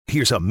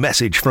Here's a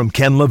message from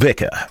Ken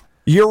Lavicka.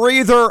 You're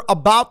either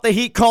about the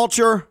Heat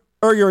culture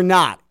or you're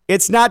not.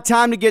 It's not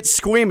time to get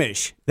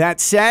squeamish. That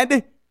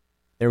said,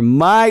 there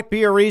might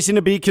be a reason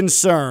to be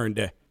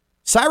concerned.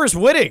 Cyrus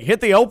Wittig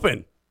hit the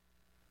open.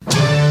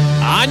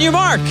 On your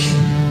mark.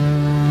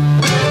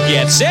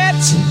 Get set.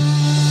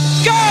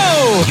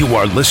 Go! You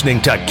are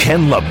listening to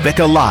Ken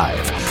Lavicka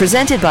Live.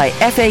 Presented by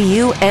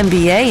FAU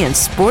MBA and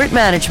Sport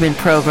Management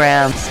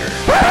Program. Turn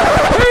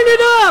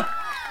it up!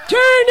 Turn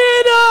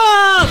it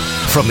up!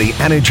 From the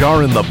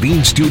Anajar and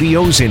Levine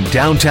Studios in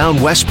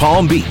downtown West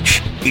Palm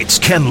Beach, it's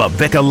Ken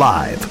Lavicka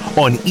Live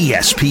on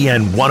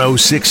ESPN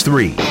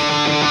 106.3.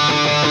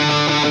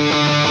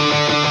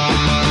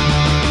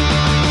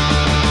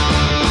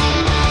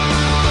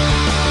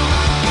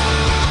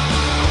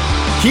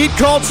 Heat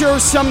culture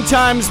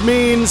sometimes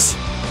means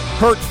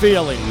hurt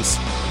feelings.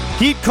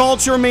 Heat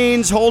culture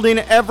means holding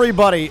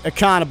everybody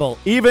accountable,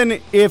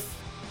 even if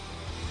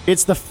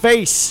it's the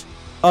face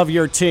of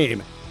your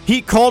team.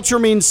 Heat culture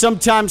means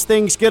sometimes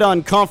things get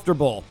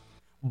uncomfortable.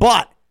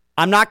 But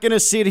I'm not going to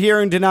sit here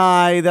and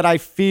deny that I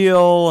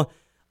feel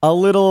a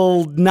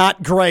little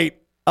not great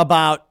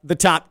about the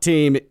top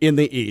team in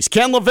the East.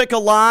 Ken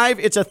Lavicka Live.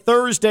 It's a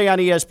Thursday on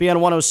ESPN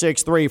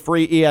 106.3,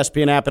 free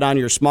ESPN app and on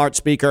your smart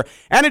speaker.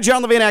 And at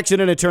John Levine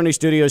Accident Attorney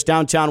Studios,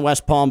 downtown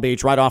West Palm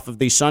Beach, right off of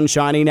the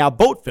sunshiny, now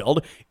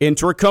boat-filled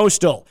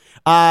Intracoastal.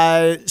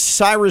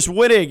 Cyrus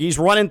Wittig, he's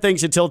running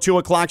things until 2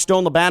 o'clock.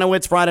 Stone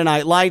Labanowitz, Friday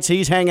Night Lights.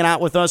 He's hanging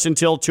out with us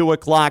until 2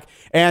 o'clock.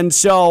 And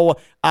so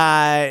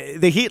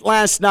the Heat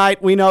last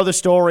night, we know the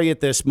story at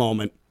this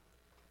moment.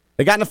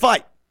 They got in a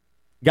fight.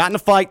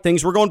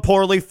 Things were going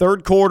poorly.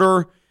 Third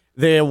quarter,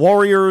 the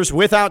Warriors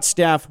without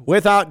Steph,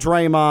 without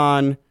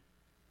Draymond.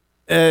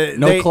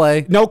 No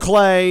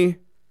Clay.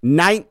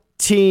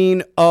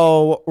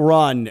 19-0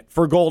 run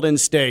for Golden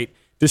State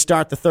to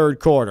start the third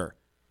quarter.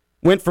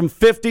 Went from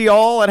 50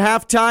 all at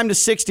halftime to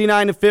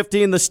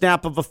 69-50 in the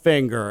snap of a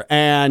finger.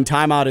 And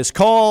timeout is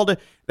called.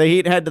 The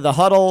Heat head to the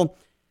huddle.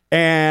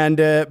 And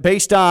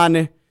based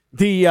on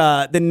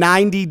the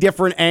 90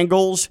 different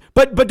angles.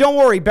 But don't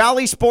worry,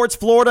 Bally Sports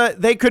Florida,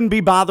 they couldn't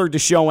be bothered to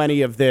show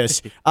any of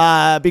this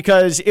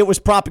because it was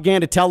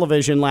propaganda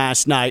television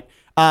last night.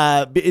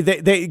 God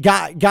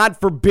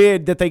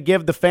forbid that they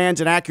give the fans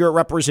an accurate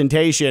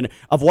representation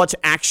of what's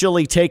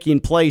actually taking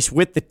place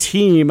with the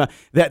team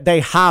that they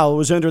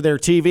house under their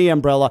TV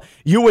umbrella.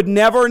 You would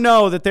never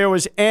know that there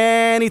was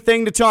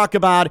anything to talk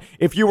about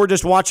if you were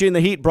just watching the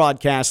Heat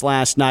broadcast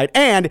last night.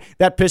 And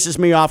that pisses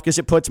me off because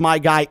it puts my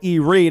guy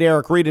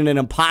Eric Reed in an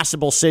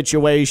impossible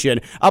situation.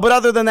 But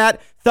other than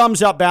that,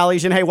 thumbs up,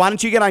 Bally's. And hey, why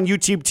don't you get on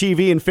YouTube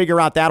TV and figure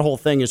out that whole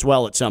thing as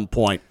well at some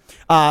point?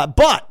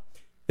 But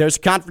there's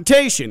a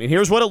confrontation, and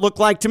here's what it looked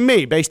like to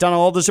me based on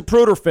all the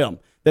Zapruder film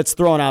that's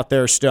thrown out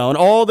there, Stone.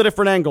 All the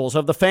different angles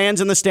of the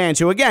fans in the stands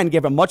who, again,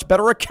 give a much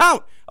better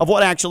account of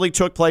what actually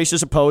took place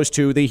as opposed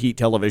to the Heat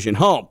television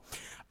home.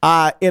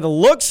 It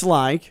looks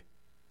like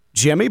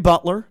Jimmy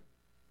Butler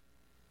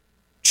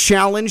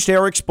challenged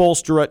Eric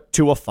Spoelstra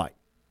to a fight.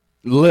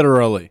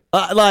 Literally.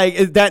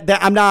 Like that.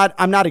 I'm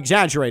not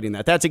exaggerating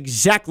that. That's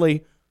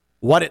exactly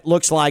what it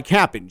looks like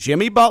happened.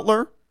 Jimmy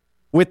Butler,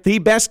 with the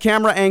best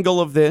camera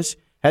angle of this,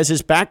 has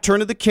his back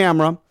turned to the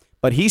camera,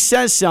 but he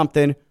says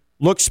something,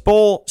 looks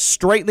Spo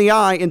straight in the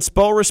eye, and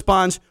Spo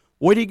responds,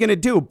 "What are you going to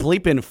do,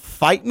 bleep and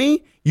fight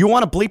me? You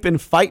want to bleep and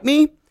fight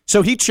me?"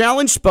 So he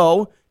challenged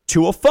Spo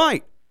to a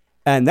fight,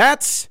 and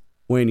that's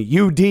when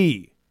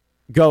UD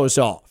goes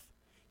off.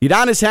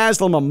 Udonis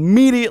Haslem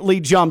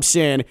immediately jumps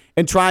in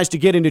and tries to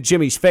get into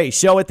Jimmy's face.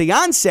 So at the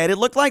onset, it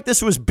looked like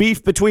this was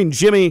beef between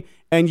Jimmy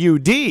and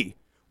UD,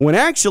 when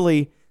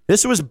actually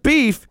this was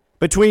beef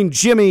between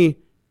Jimmy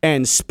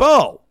and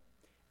Spo.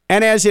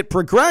 And as it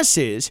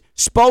progresses,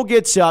 Spo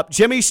gets up.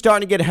 Jimmy's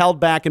starting to get held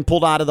back and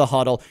pulled out of the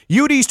huddle.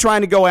 UD's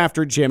trying to go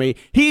after Jimmy.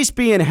 He's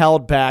being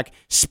held back.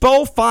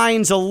 Spo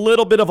finds a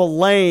little bit of a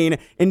lane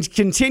and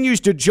continues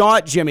to jaw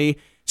at Jimmy.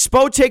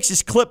 Spo takes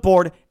his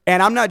clipboard,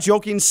 and I'm not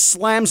joking,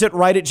 slams it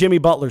right at Jimmy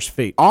Butler's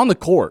feet. On the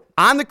court,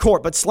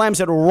 but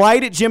slams it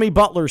right at Jimmy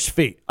Butler's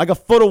feet, like a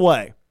foot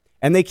away.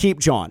 And they keep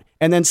jawing.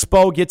 And then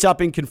Spo gets up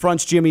and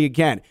confronts Jimmy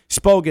again.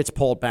 Spo gets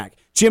pulled back.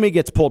 Jimmy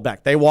gets pulled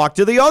back. They walk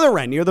to the other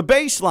end near the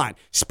baseline.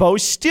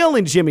 Spo's still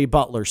in Jimmy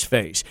Butler's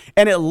face.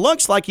 And it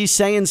looks like he's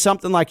saying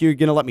something like, "You're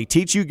going to let me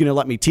teach you, you're going to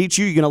let me teach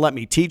you, you're going to let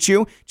me teach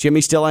you."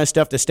 Jimmy still has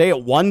stuff to say.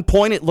 At one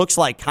point, it looks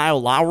like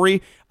Kyle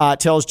Lowry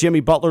tells Jimmy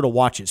Butler to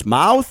watch his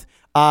mouth.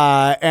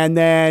 And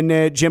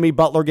then Jimmy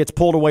Butler gets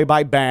pulled away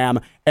by Bam,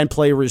 and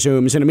play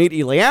resumes. And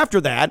immediately after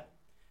that,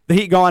 the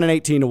Heat go on an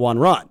 18-1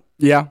 run.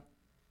 Yeah.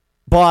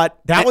 But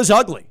that was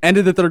ugly.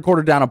 Ended the third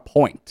quarter down a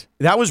point.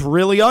 That was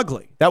really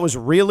ugly. That was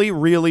really,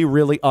 really,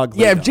 really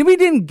ugly. Yeah, if Jimmy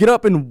didn't get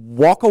up and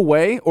walk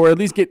away, or at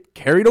least get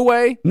carried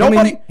away, him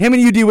and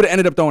UD would have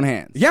ended up throwing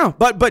hands. Yeah,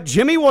 but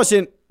Jimmy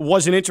wasn't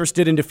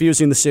interested in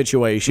diffusing the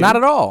situation. Not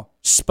at all.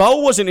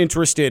 Spo wasn't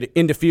interested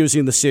in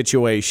diffusing the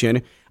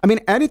situation. I mean,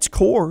 at its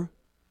core,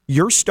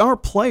 your star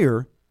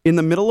player in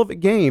the middle of a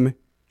game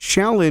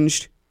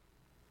challenged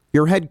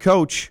your head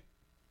coach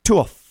to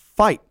a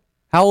fight.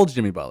 How old's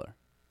Jimmy Butler?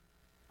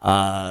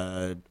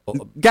 Got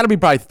to be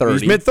probably 30.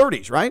 He's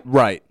mid-30s, right?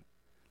 Right.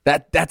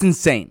 That's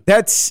insane.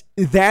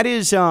 That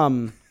is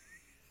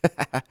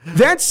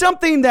that's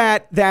something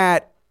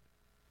that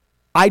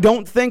I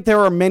don't think there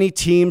are many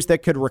teams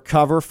that could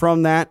recover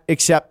from that,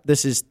 except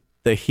this is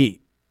the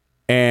Heat.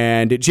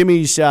 And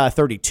Jimmy's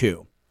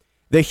 32.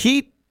 The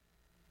Heat,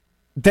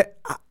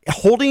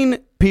 holding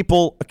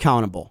people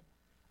accountable.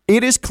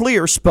 It is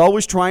clear Spo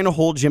was trying to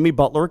hold Jimmy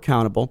Butler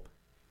accountable.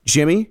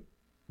 Jimmy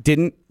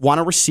didn't want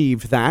to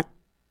receive that.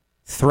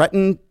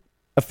 Threatened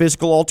a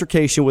physical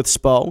altercation with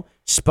Spo.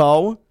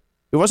 Spo,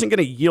 it wasn't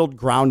going to yield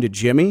ground to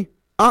Jimmy.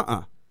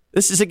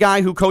 This is a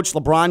guy who coached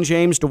LeBron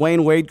James,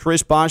 Dwayne Wade,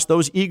 Chris Bosh,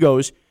 those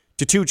egos,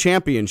 to 2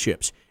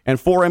 championships and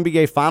 4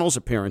 NBA Finals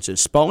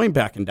appearances. Spo ain't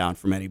backing down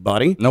from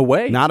anybody. No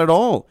way. Not at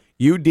all.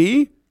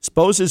 UD,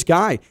 Spo's his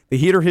guy. The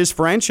Heat are his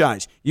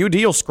franchise. UD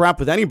will scrap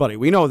with anybody.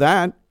 We know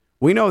that.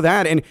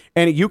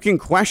 And you can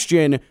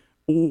question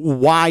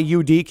why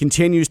UD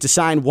continues to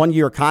sign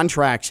 1-year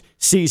contracts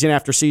season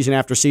after season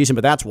after season,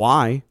 but that's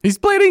why. He's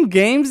played in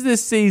games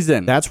this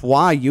season. That's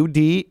why UD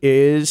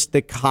is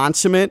the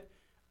consummate.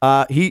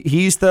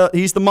 He's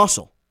the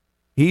muscle.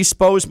 He's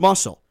Spo's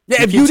muscle. Yeah,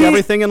 he if keeps UD,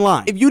 everything in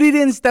line. If UD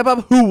didn't step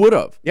up, who would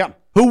have? Yeah.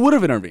 Who would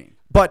have intervened?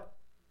 But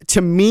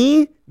to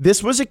me,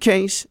 this was a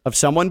case of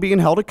someone being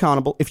held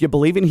accountable. If you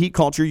believe in Heat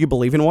culture, you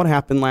believe in what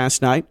happened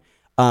last night.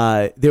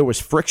 There was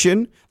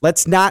friction.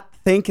 Let's not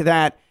think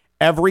that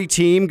every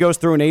team goes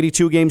through an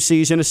 82-game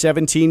season, a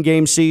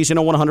 17-game season,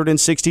 a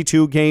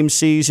 162-game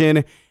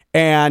season,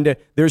 and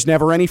there's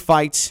never any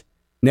fights,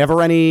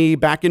 never any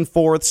back and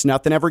forths,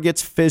 nothing ever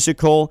gets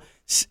physical.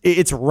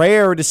 It's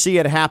rare to see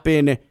it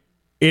happen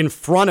in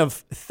front of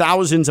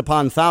thousands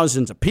upon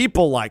thousands of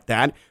people like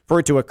that, for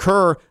it to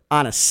occur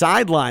on a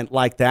sideline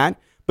like that.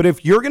 But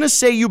if you're going to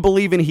say you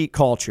believe in Heat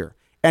culture,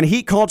 and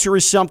Heat culture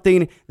is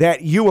something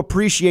that you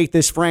appreciate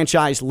this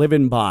franchise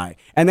living by,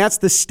 and that's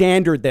the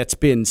standard that's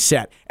been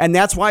set, and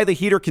that's why the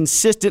Heat are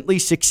consistently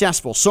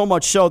successful, so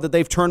much so that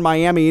they've turned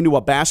Miami into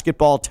a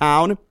basketball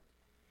town,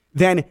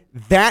 then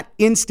that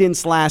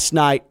instance last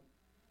night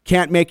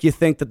can't make you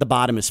think that the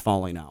bottom is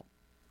falling out.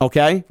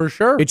 Okay? For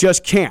sure. It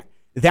just can't.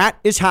 That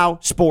is how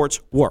sports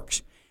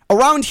works.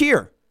 Around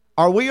here,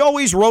 are we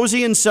always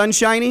rosy and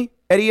sunshiny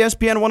at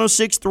ESPN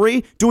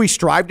 106.3? Do we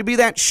strive to be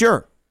that?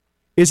 Sure.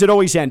 Is it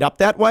always end up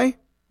that way?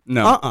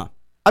 No.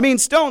 I mean,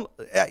 Stone,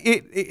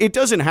 it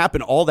doesn't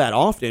happen all that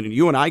often, and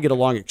you and I get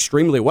along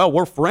extremely well.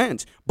 We're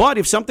friends. But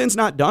if something's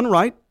not done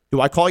right, do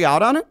I call you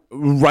out on it?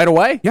 Right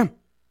away? Yeah.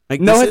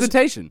 Like, no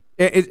hesitation.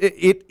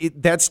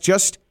 That's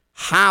just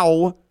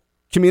how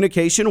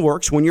communication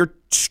works when you're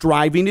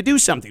striving to do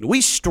something.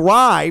 We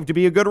strive to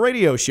be a good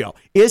radio show.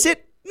 Is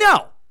it?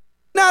 No,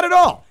 not at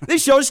all.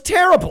 This show's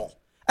terrible.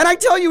 And I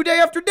tell you day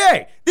after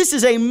day, this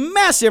is a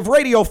massive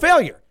radio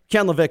failure.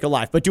 Ken Lavicka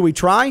Live. But do we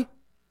try?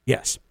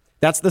 Yes.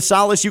 That's the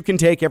solace you can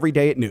take every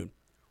day at noon.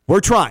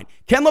 We're trying.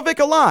 Ken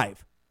Lavicka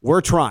Live.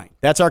 We're trying.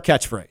 That's our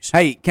catchphrase.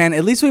 Hey, Ken,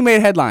 at least we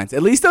made headlines.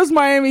 At least those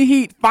Miami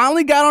Heat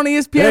finally got on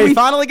ESPN. They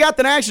finally got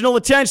the national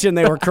attention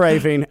they were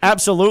craving.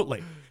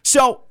 Absolutely.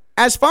 So,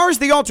 as far as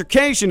the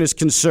altercation is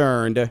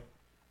concerned,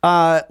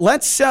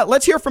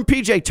 let's hear from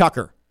P.J.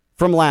 Tucker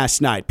from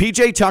last night.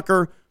 P.J.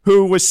 Tucker,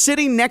 who was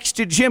sitting next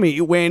to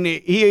Jimmy when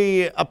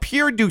he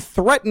appeared to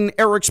threaten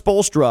Eric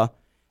Spoelstra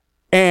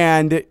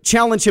and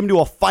challenge him to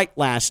a fight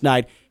last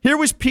night. Here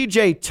was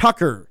P.J.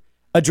 Tucker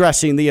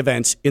addressing the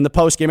events in the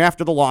postgame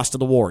after the loss to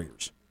the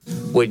Warriors.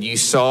 When you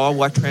saw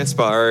what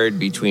transpired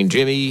between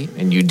Jimmy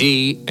and UD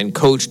and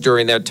Coach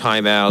during that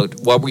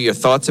timeout, what were your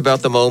thoughts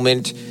about the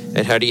moment,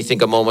 and how do you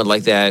think a moment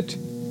like that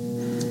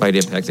might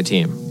impact the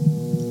team?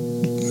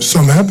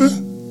 Something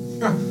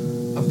happened?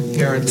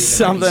 Apparently,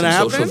 something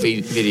happened?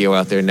 Social video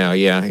out there now,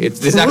 yeah.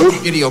 There's actually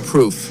video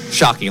proof,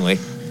 shockingly.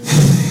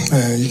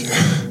 Man, you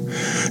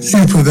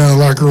can put that in the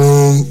locker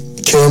room,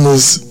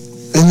 cameras,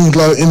 any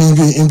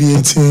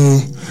NBA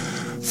team,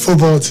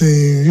 football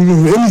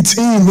team, any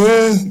team,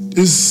 man.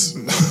 It's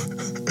no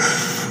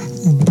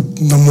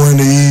more in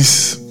the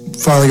East.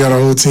 Finally got our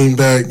whole team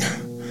back.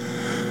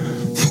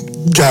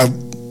 Got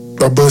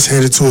our bus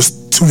handed to us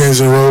 2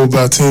 games in a row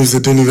by teams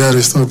that didn't even have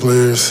their star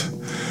players.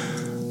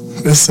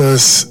 It's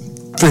us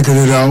figuring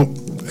it out,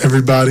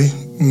 everybody.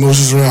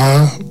 Emotions were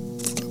high.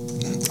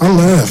 I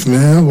laughed,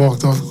 man. I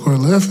walked off the court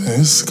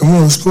laughing. Come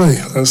on, let's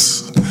play.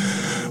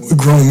 We're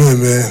grown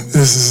men, man.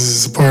 This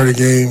is a part of the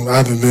game. I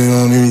haven't been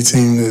on any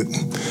team that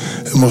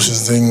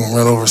emotions didn't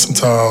run over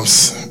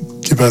sometimes.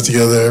 Get back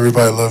together.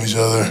 Everybody love each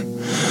other.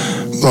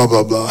 Blah,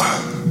 blah, blah.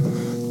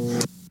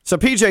 So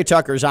P.J.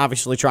 Tucker's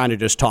obviously trying to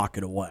just talk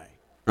it away,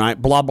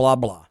 right? Blah, blah,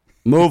 blah.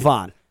 Move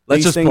on.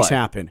 These things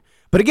happen.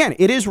 But again,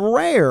 it is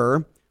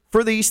rare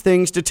for these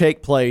things to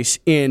take place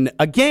in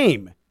a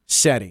game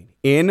setting,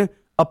 in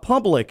a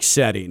public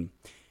setting.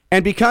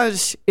 And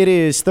because it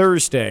is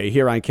Thursday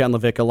here on Ken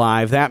Lavicka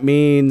Live, that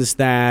means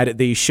that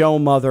the show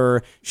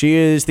mother, she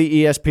is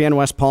the ESPN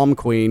West Palm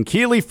Queen,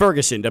 Keely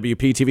Ferguson,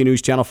 WPTV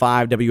News Channel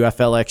 5,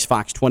 WFLX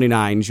Fox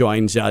 29,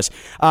 joins us.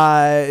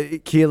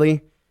 Keely,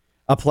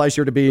 A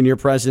pleasure to be in your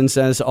presence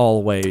as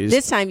always.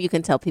 This time you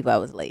can tell people I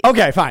was late.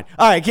 Okay, fine.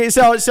 All right, okay,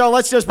 so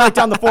let's just break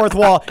down the fourth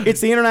wall. It's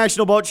the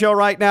International Boat Show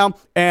right now,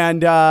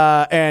 and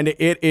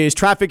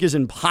traffic is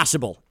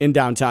impossible in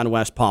downtown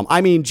West Palm. I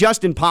mean,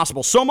 just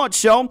impossible. So much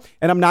so,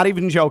 and I'm not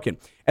even joking.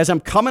 As I'm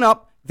coming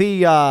up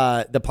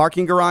the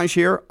parking garage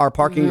here, our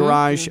parking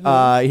garage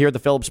here at the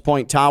Phillips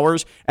Point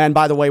Towers, and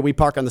by the way, we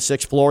park on the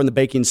 6th floor in the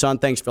Baking Sun.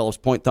 Thanks, Phillips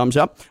Point. Thumbs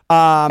up.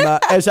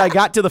 As I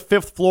got to the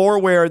 5th floor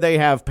where they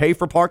have pay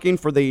for parking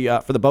for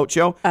the boat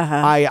show,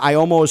 I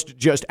almost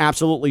just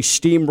absolutely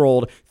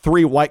steamrolled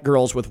 3 white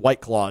girls with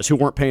White Claws who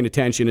weren't paying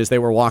attention as they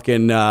were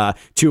walking to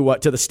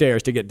the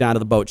stairs to get down to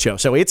the boat show.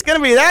 So it's going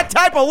to be that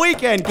type of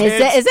weekend,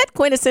 kids. Is that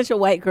quintessential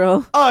white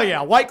girl? Oh,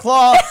 yeah. White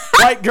Claw,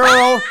 White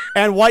Girl,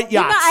 and White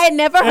Yachts. I had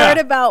never heard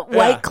about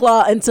White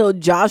Claw until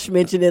Josh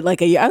mentioned it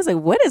like a year. I was like,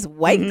 what is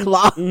White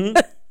Claw?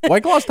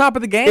 White Claw's top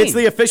of the game. It's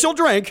the official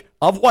drink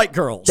of white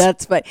girls.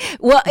 That's funny.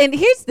 Well, and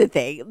here's the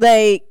thing.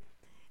 Like,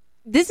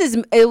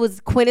 it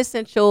was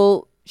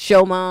quintessential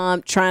show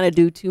mom trying to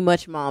do too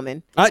much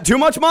momming. Too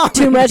much momming.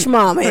 Too much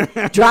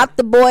momming. Dropped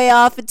the boy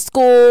off at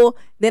school.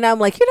 Then I'm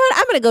like, you know what?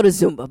 I'm going to go to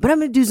Zumba. But I'm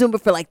going to do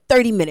Zumba for like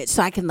 30 minutes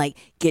so I can like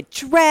get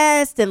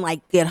dressed and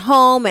like get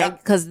home. And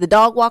because the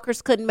dog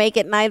walkers couldn't make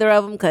it, neither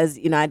of them, because,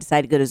 you know, I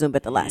decided to go to Zumba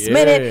at the last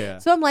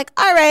minute. So I'm like,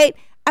 all right,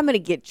 I'm going to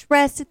get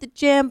dressed at the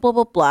gym, blah,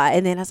 blah, blah.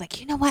 And then I was like,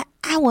 you know what?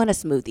 I want a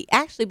smoothie.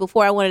 Actually,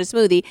 before I wanted a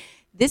smoothie,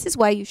 this is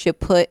why you should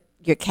put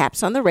your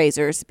caps on the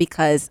razors,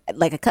 because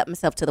like I cut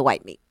myself to the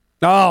white meat.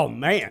 Oh,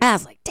 man. I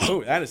was like, dang.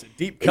 Oh, that is a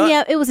deep cut.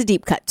 Yeah, it was a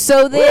deep cut.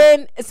 So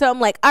I'm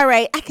like, all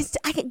right, I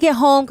can get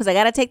home because I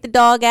got to take the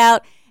dog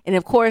out. And,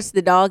 of course,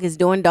 the dog is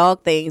doing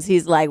dog things.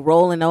 He's, like,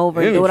 rolling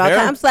over and doing all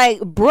that. I'm just like,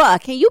 bruh,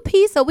 can you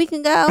pee so we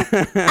can go?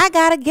 I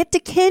got to get to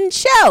Ken's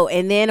show.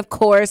 And then, of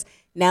course,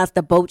 now it's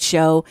the boat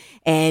show.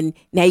 And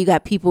now you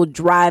got people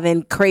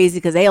driving crazy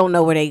because they don't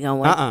know where they're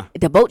going.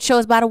 The boat show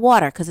is by the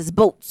water because it's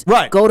boats.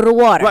 Right. Go to the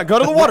water. Right, go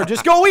to the water.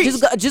 Just go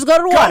east. Just go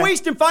to the water. Go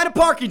east and find a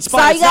parking spot.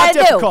 That's all it's you not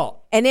gotta difficult.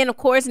 do. And then, of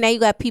course, now you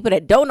got people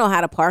that don't know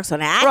how to park, so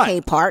now I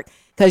can't park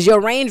because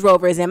your Range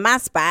Rover is in my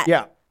spot.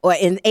 Yeah. Or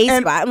in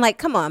spot. I'm like,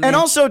 come on, man. And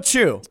also,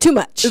 too. Too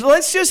much.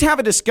 Let's just have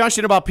a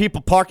discussion about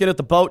people parking at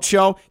the boat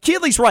show.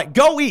 Keely's right.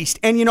 Go east.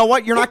 And you know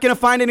what? You're not going to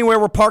find anywhere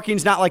where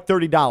parking's not like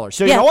 $30.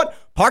 So you know what?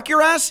 Park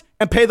your ass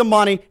and pay the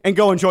money and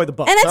go enjoy the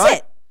boat. And that's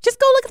it. Just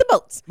go look at the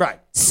boats. Right.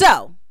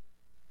 So,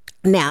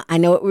 now, I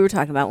know what we were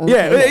talking about when we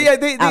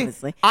came in,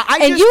 obviously.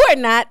 You are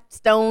not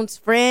Stone's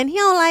friend. He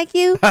don't like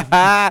you.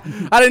 I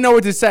didn't know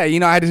what to say. You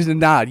know, I just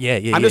nod.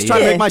 I'm just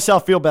trying to make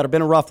myself feel better.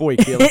 Been a rough week,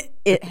 Keely.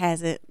 It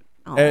hasn't.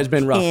 Oh, it's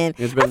been rough. I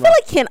feel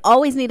like Ken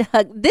always need a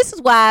hug. This is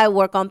why I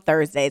work on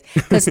Thursdays,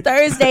 because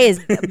Thursday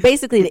is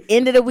basically the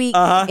end of the week,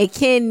 and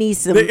Ken needs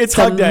some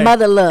hug day.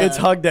 Mother love. It's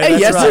hug day. Hey,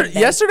 That's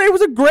yesterday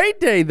was a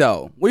great day,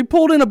 though. We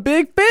pulled in a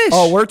big fish.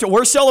 Oh,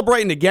 we're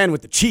celebrating again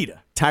with the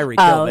cheetah.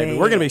 Tyreek Hill, baby.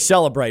 We're going to be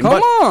celebrating.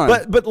 Come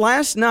on. But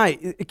last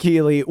night,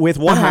 Keely, with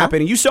what happened,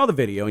 and you saw the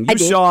video, and you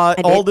saw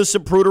all the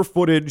Zapruder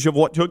footage of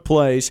what took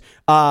place.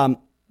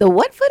 The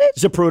what footage?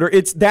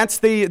 Zapruder. That's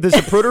the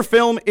Zapruder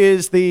film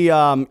is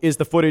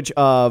the footage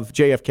of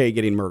JFK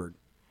getting murdered,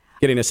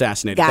 getting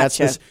assassinated.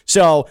 Gotcha.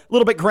 So a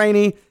little bit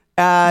grainy.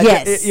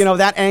 Yes. You know,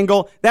 that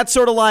angle. That's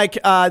sort of like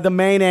the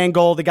main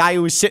angle, the guy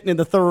who was sitting in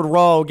the third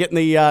row getting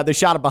the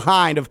shot of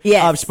behind of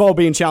Spo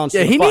being challenged.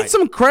 Yeah, to the he fight. needs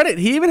some credit.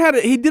 He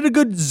even he did a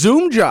good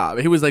zoom job.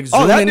 He was like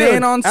zooming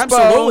in on Spo.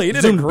 Absolutely. He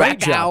did a back great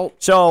job. out.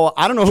 So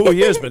I don't know who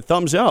he is, but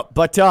thumbs up.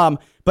 But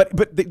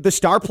the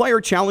star player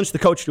challenged the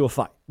coach to a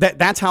fight.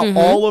 That's how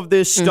all of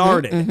this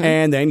started.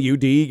 And then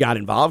UD got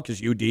involved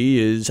because UD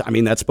is,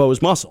 that's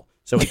Spo's muscle.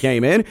 So he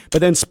came in,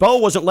 but then Spo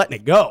wasn't letting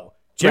it go.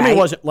 Jimmy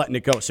wasn't letting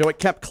it go, so it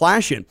kept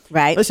clashing.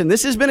 Right. Listen,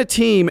 this has been a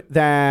team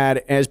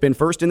that has been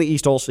first in the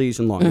East all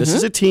season long. This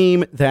is a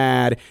team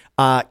that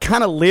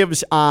kind of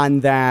lives on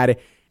that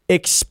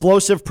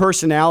explosive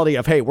personality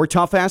of, hey, we're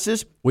tough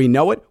asses. We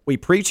know it. We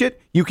preach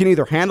it. You can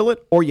either handle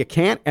it or you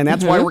can't, and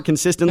that's why we're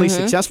consistently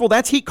successful.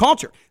 That's Heat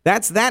culture.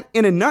 That's that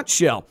in a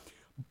nutshell.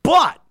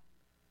 But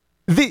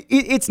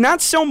it's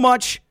not so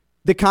much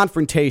the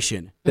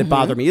confrontation that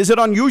bothered me. Is it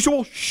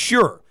unusual?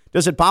 Sure.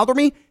 Does it bother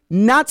me?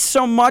 Not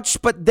so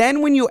much, but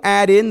then when you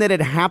add in that it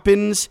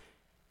happens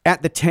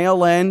at the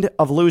tail end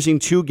of losing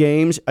 2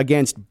 games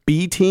against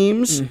B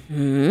teams,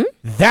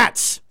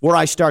 that's where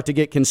I start to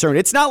get concerned.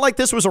 It's not like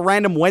this was a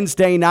random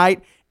Wednesday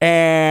night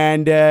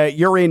and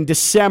you're in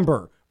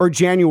December or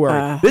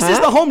January. This is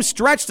the home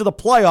stretch to the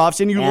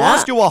playoffs, and you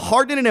lost to a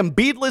Harden and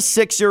Embiidless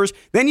Sixers.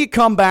 Then you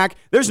come back.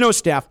 There's no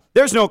Steph.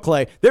 There's no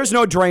Clay. There's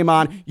no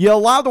Draymond. You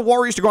allow the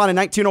Warriors to go on a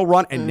 19-0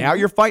 run, and now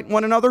you're fighting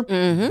one another.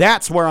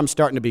 That's where I'm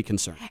starting to be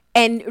concerned.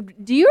 And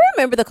do you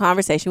remember the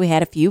conversation we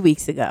had a few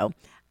weeks ago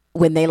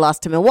when they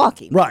lost to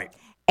Milwaukee? Right.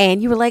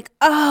 And you were like,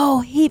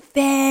 "Oh, Heat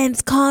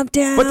fans, calm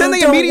down. But then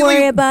they don't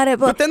worry about it."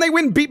 But then they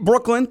went and beat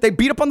Brooklyn. They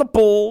beat up on the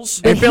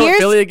Bulls. And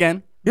Philly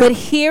again. But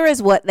here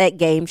is what that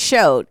game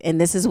showed, and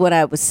this is what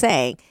I was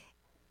saying,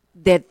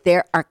 that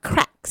there are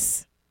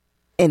cracks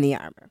in the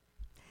armor.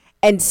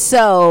 And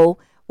so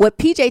what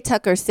PJ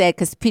Tucker said,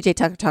 because PJ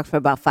Tucker talked for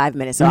about 5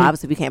 minutes, so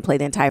obviously we can't play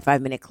the entire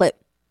 5-minute clip.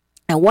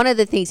 And one of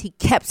the things he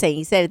kept saying,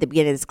 he said at the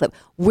beginning of this clip,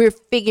 we're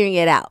figuring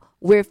it out.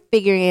 We're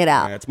figuring it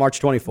out. Yeah, it's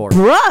March 24th.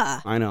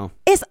 Bruh. I know.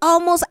 It's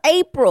almost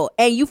April,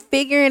 and you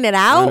figuring it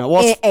out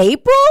Well, in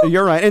April?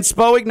 You're right. And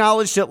Spo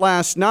acknowledged it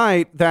last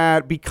night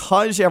that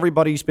because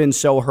everybody's been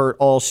so hurt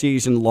all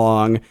season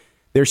long,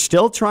 they're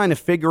still trying to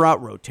figure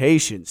out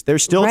rotations. They're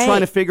still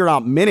trying to figure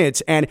out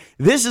minutes. And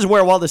this is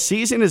where, while the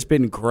season has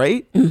been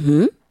great,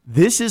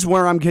 this is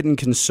where I'm getting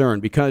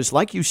concerned. Because,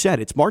 like you said,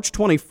 it's March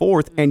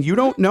 24th, and you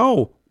don't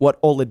know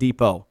what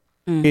Oladipo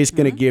is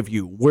going to give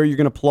you, where you're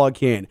going to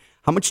plug in,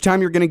 how much time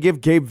you're going to give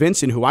Gabe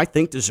Vincent, who I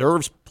think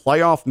deserves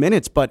playoff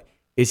minutes, but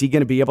is he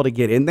going to be able to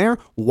get in there?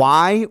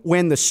 Why,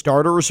 when the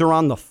starters are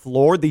on the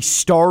floor, the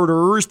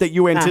starters that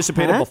you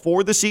anticipated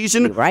before the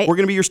season were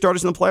going to be your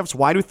starters in the playoffs,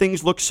 why do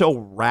things look so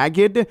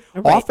ragged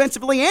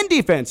offensively and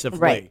defensively?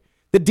 Right.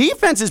 The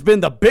defense has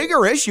been the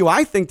bigger issue,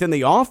 I think, than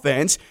the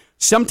offense.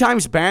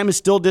 Sometimes Bam is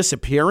still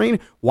disappearing.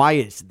 Why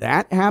is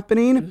that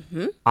happening?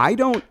 I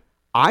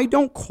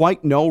don't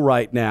quite know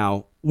right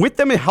now. With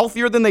them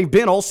healthier than they've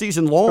been all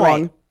season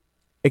long,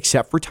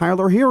 except for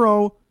Tyler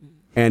Hero.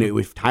 And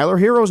if Tyler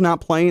Hero's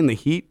not playing, the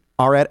Heat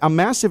are at a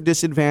massive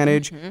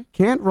disadvantage.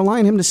 Can't rely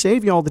on him to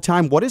save you all the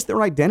time. What is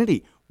their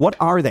identity? What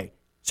are they?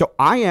 So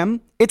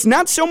it's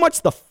not so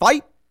much the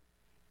fight.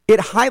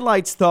 It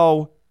highlights,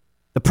 though,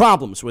 the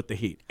problems with the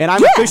Heat. And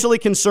I'm officially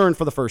concerned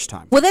for the first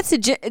time. Well,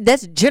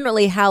 that's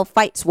generally how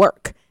fights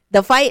work.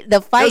 The fight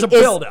There's a is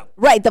build-up.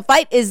 right. The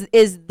fight is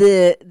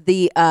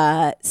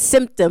the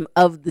symptom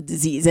of the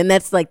disease, and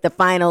that's like the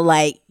final,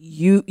 like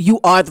you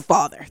are the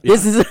father.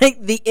 This is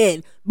like the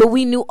end. But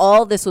we knew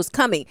all this was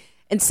coming,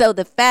 and so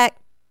the fact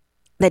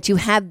that you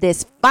have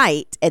this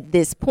fight at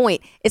this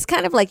point, it's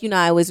kind of like,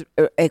 I always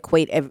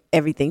equate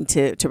everything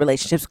to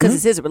relationships, because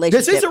this is a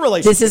relationship. This is a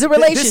relationship. This is a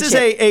relationship. This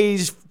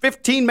is a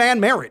 15-man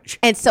marriage.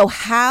 And so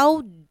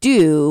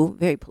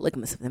very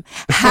polygamous of them,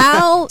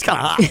 how It's kind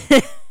of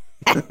hot.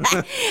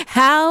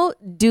 how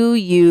do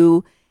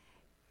you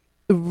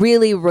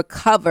really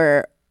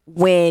recover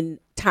when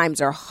times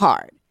are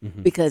hard?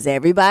 Because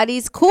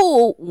everybody's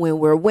cool when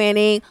we're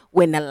winning,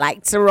 when the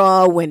lights are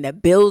on, when the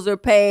bills are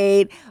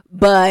paid.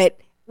 But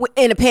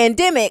in a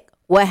pandemic,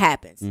 what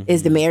happens?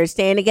 Is the marriage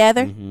staying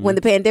together when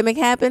the pandemic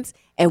happens?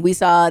 And we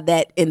saw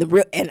that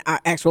in our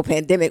actual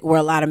pandemic, where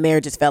a lot of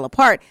marriages fell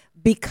apart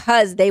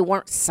because they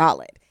weren't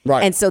solid.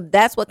 Right. And so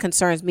that's what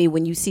concerns me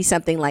when you see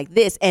something like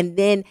this. And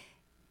then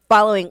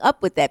following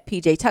up with that,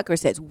 PJ Tucker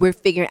says,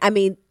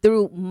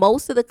 through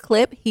most of the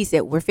clip, he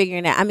said, we're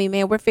figuring it out.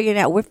 We're figuring it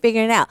out. We're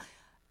figuring it out.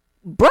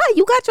 Bruh,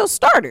 you got your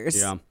starters.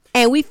 Yeah.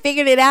 And we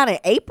figured it out in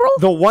April?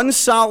 The one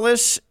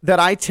solace that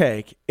I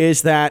take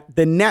is that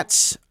the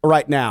Nets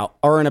right now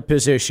are in a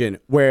position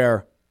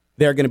where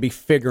they're going to be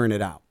figuring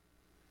it out.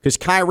 Because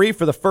Kyrie,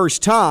 for the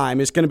first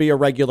time, is going to be a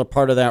regular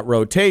part of that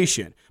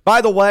rotation.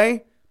 By the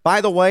way,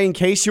 in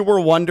case you were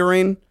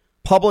wondering,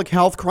 public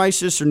health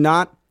crisis or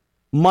not,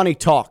 money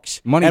talks.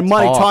 Money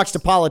talks to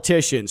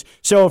politicians.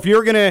 So if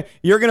you're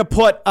gonna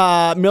put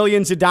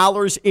millions of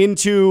dollars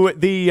into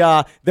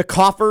the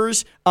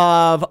coffers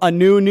of a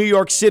new New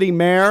York City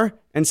mayor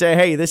and say,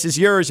 hey, this is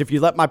yours if you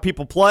let my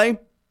people play,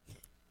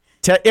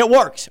 it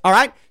works. All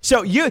right.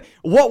 So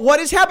what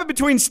has happened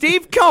between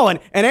Steve Cohen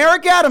and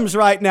Eric Adams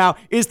right now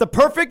is the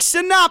perfect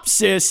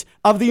synopsis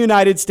of the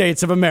United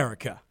States of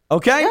America.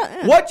 Okay.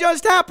 Yeah. What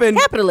just happened?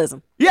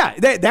 Capitalism. Yeah,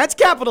 that's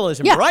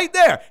capitalism right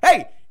there.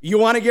 Hey, you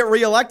want to get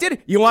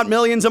reelected? You want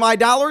millions of my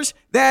dollars?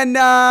 Then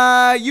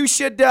you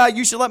should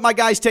let my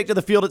guys take to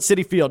the field at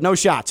Citi Field. No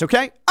shots,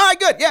 okay? All right,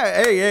 good.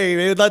 Yeah,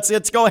 hey,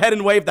 let's go ahead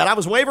and waive that. I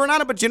was wavering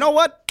on it, but you know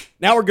what?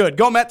 Now we're good.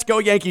 Go Mets, go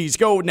Yankees,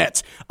 go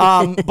Nets.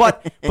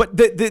 But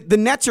the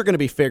Nets are going to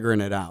be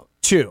figuring it out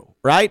too,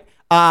 right?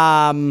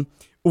 The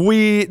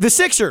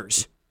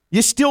Sixers.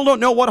 You still don't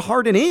know what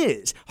Harden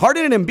is.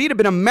 Harden and Embiid have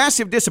been a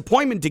massive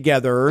disappointment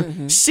together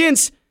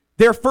since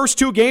their first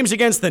two games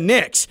against the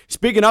Knicks.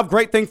 Speaking of,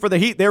 great thing for the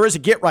Heat, there is a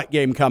get-right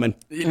game coming.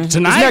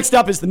 Tonight? Next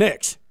up is the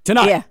Knicks.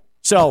 Tonight. Yeah.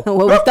 So,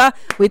 well, we thought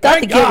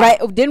the get-right.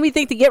 Didn't we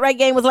think the get-right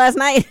game was last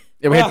night?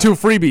 Yeah, we had two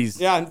freebies.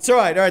 Yeah, it's all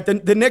right. All right,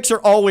 the Knicks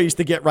are always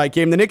the get-right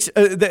game. The Knicks,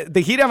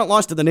 the Heat haven't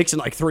lost to the Knicks in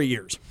like 3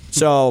 years.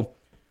 So,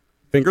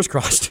 fingers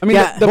crossed. I mean,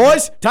 the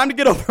boys, time to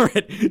get over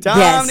it.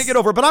 Time to get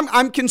over it. But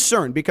I'm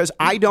concerned because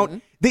I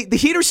don't. The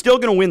Heat are still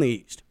going to win the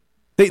East.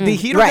 The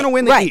Heat are going to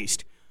win the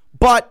East.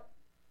 But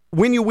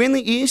when you win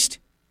the East,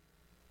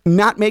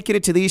 not making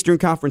it to the Eastern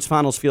Conference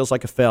Finals feels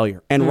like a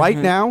failure. And right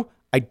now,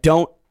 I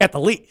don't, at the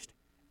least.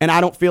 And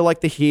I don't feel like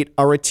the Heat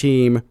are a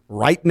team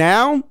right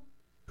now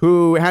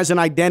who has an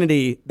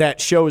identity that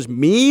shows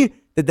me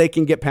that they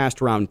can get past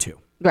round two.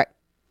 Right.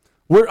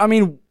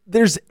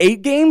 There's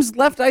 8 games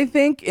left, I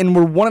think, and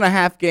we're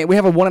 1.5 game. We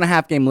have a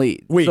 1.5 game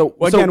lead.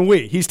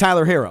 He's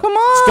Tyler Hero. Come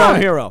on, Stone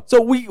Hero.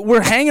 So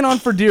we're hanging on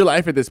for dear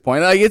life at this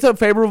point. Like, it's a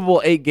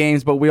favorable 8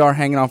 games, but we are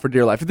hanging on for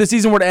dear life. If the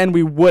season were to end,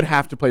 we would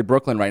have to play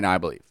Brooklyn right now, I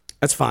believe.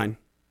 That's fine.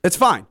 It's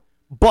fine.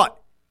 But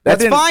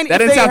that's fine. That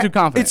didn't sound too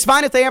confident. It's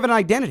fine if they have an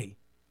identity.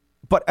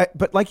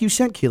 But like you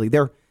said, Keely,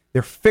 they're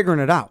They're figuring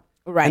it out.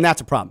 Right. And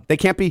that's a problem. They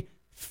can't be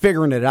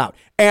figuring it out.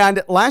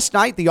 And last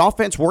night, the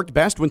offense worked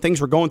best when things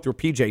were going through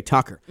P.J.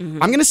 Tucker. I'm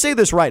going to say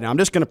this right now. I'm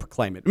just going to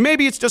proclaim it.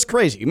 Maybe it's just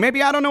crazy.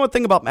 Maybe I don't know a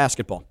thing about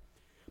basketball.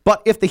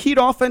 But if the Heat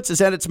offense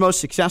is at its most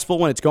successful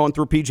when it's going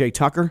through P.J.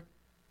 Tucker,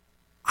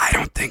 I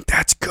don't think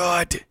that's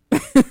good.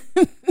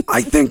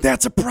 I think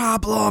that's a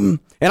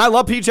problem. And I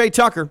love P.J.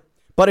 Tucker.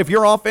 But if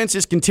your offense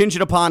is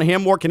contingent upon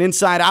him working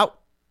inside out,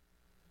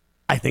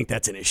 I think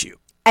that's an issue.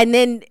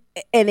 And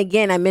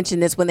again, I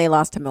mentioned this when they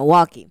lost to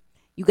Milwaukee.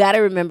 You got to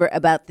remember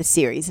about the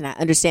series, and I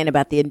understand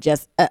about the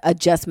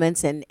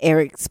adjustments, and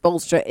Eric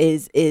Spoelstra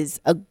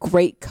is a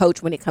great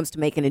coach when it comes to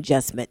making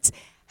adjustments.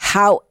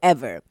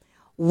 However,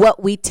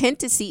 what we tend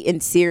to see in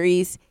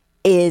series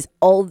is,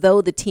 although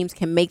the teams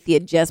can make the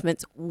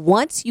adjustments,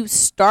 once you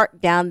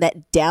start down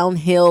that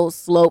downhill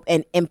slope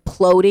and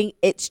imploding,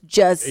 it's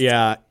just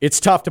it's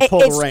tough to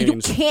pull the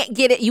reins. You can't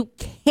get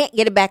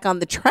it back on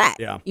the track.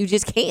 Yeah. You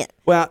just can't.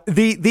 Well,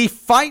 the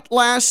fight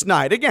last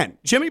night, again,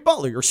 Jimmy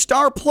Butler, your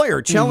star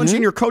player,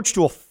 challenging your coach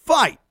to a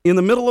fight in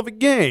the middle of a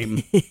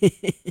game.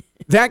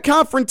 That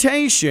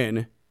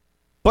confrontation,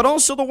 but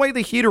also the way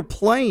the Heat are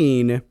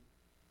playing.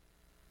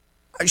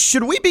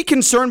 Should we be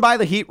concerned by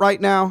the Heat right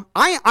now?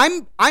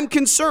 I'm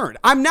concerned.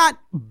 I'm not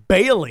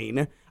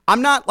bailing.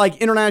 I'm not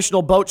like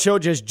International Boat Show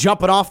just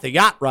jumping off the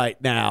yacht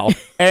right now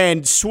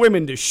and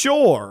swimming to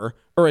shore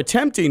or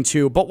attempting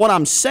to. But what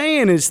I'm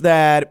saying is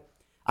that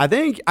I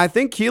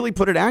think Keeley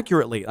put it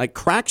accurately. Like,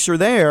 cracks are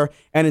there,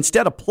 and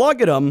instead of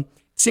plugging them, it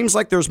seems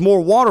like there's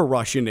more water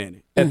rushing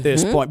in at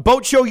this point.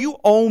 Boat Show, you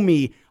owe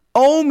me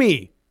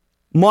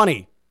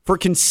money for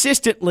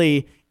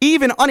consistently,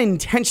 even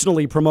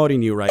unintentionally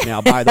promoting you right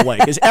now, by the way,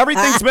 because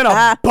everything's been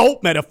a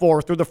boat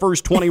metaphor through the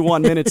first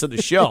 21 minutes of the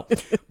show.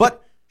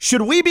 But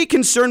should we be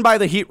concerned by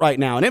the Heat right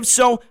now? And if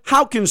so,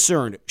 how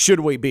concerned should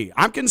we be?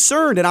 I'm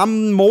concerned, and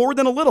I'm more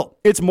than a little.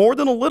 It's more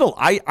than a little.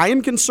 I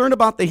am concerned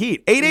about the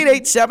Heat.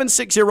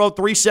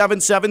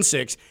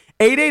 888-760-3776.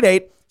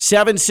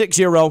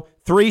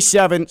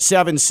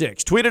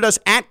 888-760-3776. Tweeted us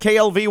at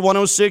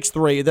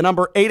KLV1063. The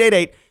number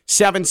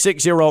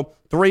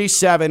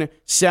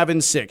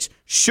 888-760-3776.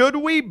 Should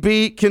we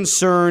be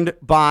concerned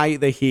by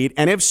the Heat?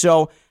 And if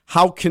so,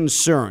 how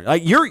concerned?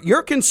 Like,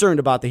 you're concerned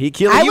about the Heat,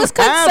 Keely. I was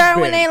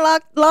concerned when they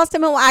lost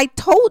him. I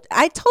told you.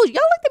 Y'all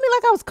looked at me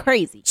like I was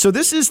crazy. So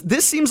this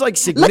seems like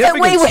significant.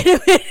 Look at, wait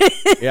a minute.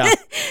 Yeah.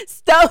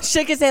 Stone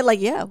shook his head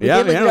like, yeah.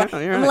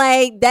 I'm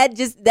like,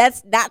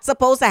 that's not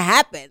supposed to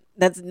happen.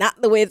 That's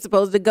not the way it's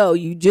supposed to go.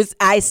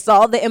 I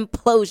saw the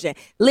implosion.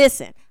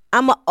 Listen,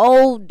 I'm an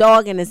old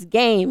dog in this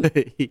game.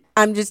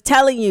 I'm just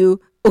telling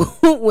you,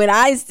 when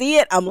I see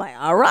it, I'm like,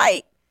 all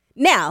right.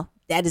 Now,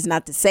 that is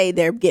not to say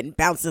they're getting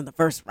bounced in the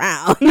first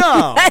round.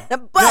 No.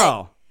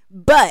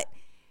 But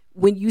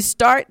when you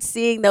start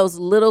seeing those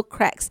little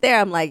cracks there,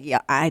 I'm like, yeah,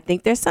 I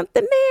think there's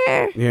something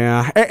there.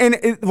 Yeah.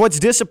 And what's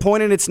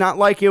disappointing, it's not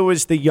like it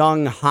was the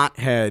young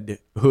hothead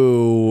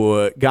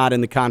who got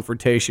in the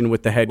confrontation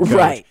with the head coach.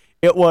 Right.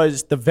 It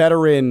was the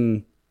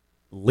veteran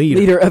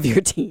leader of your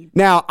team.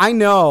 Now, I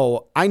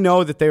know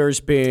that there's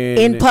been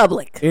in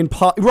public.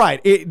 Right.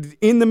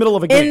 In the middle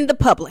of a game. In the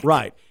public.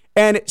 Right.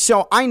 And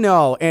so I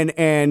know, and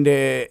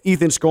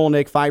Ethan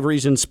Skolnick, 5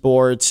 Reasons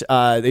Sports,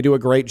 they do a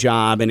great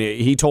job, and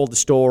he told the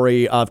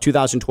story of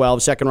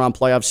 2012 second-round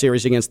playoff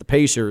series against the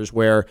Pacers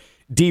where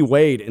D.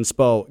 Wade and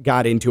Spo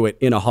got into it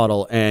in a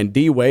huddle, and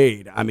D.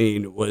 Wade,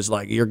 was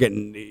like, you're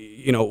getting,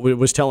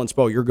 was telling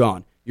Spo, you're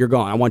gone,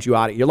 I want you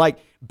out of here. You're like,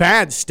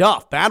 bad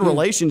stuff, bad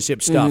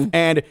relationship stuff.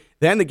 And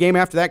then the game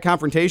after that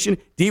confrontation,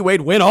 D. Wade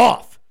went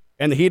off,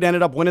 and the Heat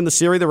ended up winning the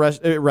series.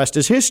 The rest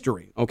is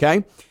history,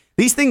 okay?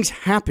 These things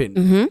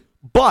happen,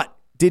 but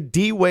did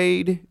D.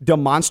 Wade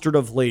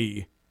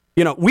demonstratively,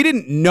 we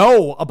didn't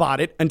know about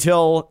it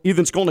until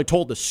Ethan Skolnick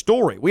told the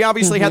story. We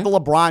obviously had the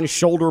LeBron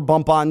shoulder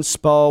bump on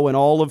Spo and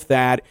all of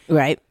that.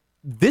 Right.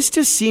 This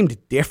just seemed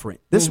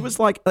different. This was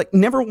like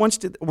never once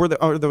were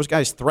those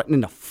guys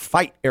threatening to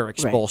fight Eric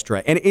Spoelstra.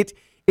 Right. And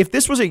if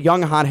this was a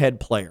young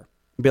hothead player,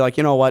 I'd be like,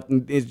 you know what,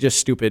 it's just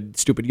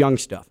stupid young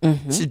stuff.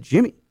 This is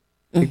Jimmy.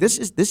 Like, this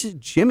is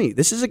Jimmy.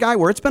 This is a guy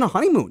where it's been a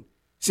honeymoon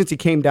since he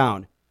came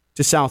down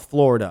to South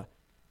Florida.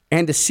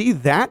 And to see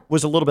that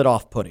was a little bit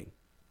off-putting.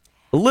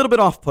 A little bit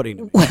off-putting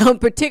to me. Well,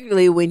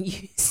 particularly when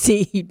you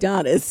see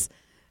Udonis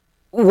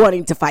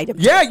wanting to fight him.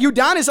 Yeah,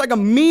 Udonis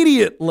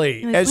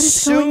immediately. Like, what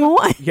is going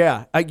on?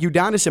 Yeah,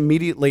 Udonis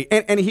immediately.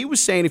 And he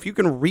was saying, if you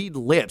can read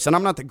lips, and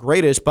I'm not the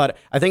greatest, but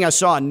I think I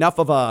saw enough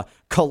of a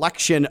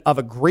collection of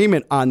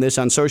agreement on this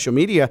on social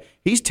media.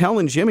 He's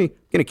telling Jimmy, I'm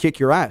going to kick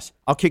your ass.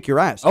 I'll kick your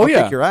ass. I'll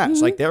kick your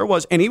ass. Like there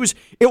was, and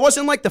it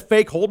wasn't like the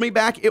fake hold me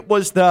back. It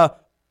was the,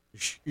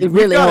 we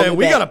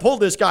got to pull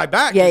this guy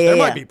back. There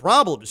might be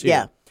problems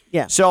here.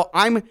 Yeah. So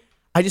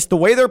the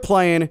way they're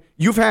playing,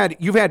 you've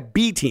had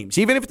B teams,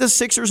 even if it's the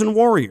Sixers and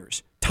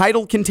Warriors,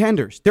 title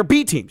contenders, they're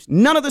B teams.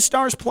 None of the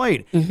stars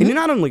played. And you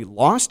not only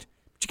lost,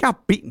 but you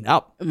got beaten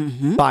up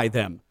by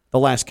them the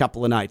last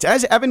couple of nights.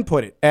 As Evan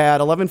put it at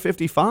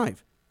 11:55,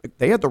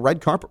 they had the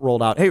red carpet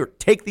rolled out. Hey,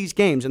 take these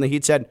games. And the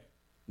Heat said,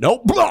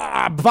 nope,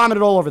 blah,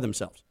 vomited all over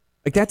themselves.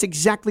 Like, that's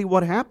exactly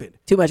what happened.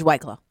 Too much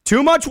White Claw.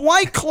 Too much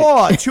White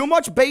Claw. Too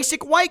much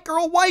basic white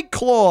girl White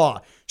Claw.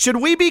 Should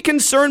we be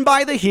concerned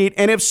by the Heat?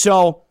 And if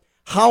so,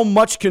 how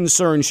much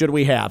concern should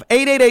we have?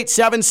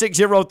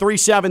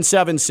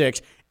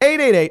 888-760-3776.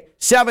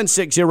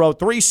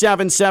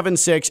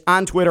 888-760-3776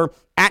 on Twitter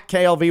at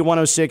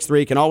KLV1063.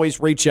 You can always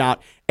reach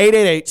out.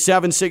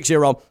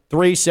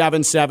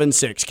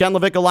 888-760-3776. Ken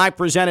Lavicka Live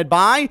presented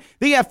by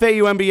the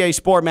FAU MBA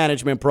Sport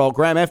Management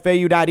Program,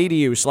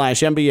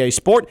 FAU.edu/MBA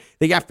Sport,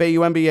 the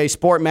FAU MBA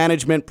Sport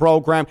Management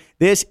Program.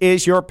 This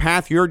is your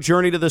path, your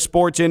journey to the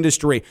sports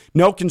industry.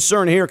 No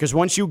concern here, because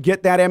once you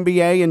get that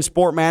MBA in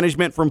sport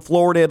management from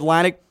Florida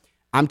Atlantic,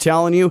 I'm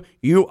telling you,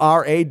 you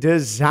are a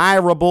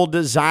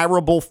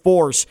desirable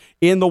force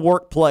in the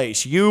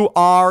workplace. You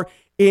are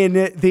in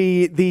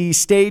the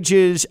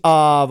stages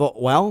of,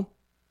 well,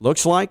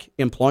 looks like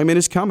employment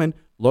is coming.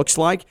 Looks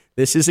like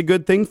this is a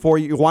good thing for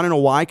you. You want to know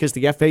why? Because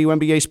the FAU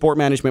MBA Sport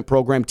Management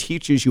Program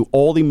teaches you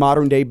all the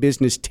modern-day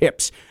business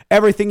tips,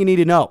 everything you need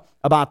to know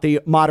about the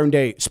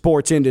modern-day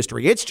sports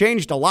industry. It's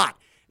changed a lot.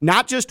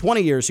 Not just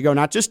 20 years ago,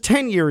 not just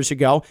 10 years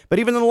ago, but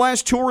even in the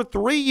last 2 or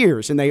 3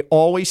 years. And they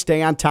always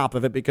stay on top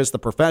of it because the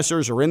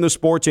professors are in the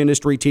sports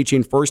industry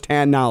teaching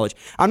firsthand knowledge.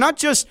 I'm not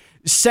just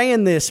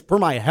saying this for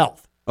my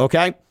health,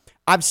 okay?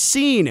 I've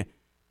seen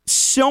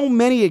so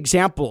many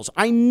examples.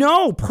 I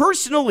know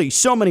personally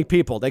so many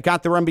people that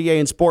got their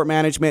MBA in sport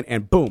management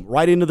and boom,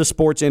 right into the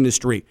sports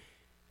industry.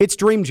 It's a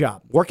dream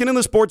job. Working in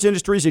the sports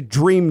industry is a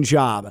dream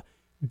job.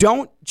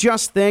 Don't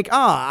just think,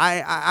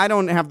 I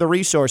don't have the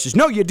resources.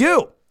 No, you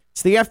do.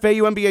 It's the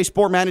FAU MBA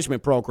Sport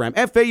Management Program,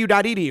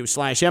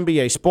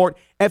 FAU.edu/MBA Sport,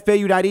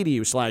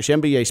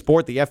 FAU.edu/MBA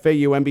Sport, the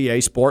FAU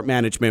MBA Sport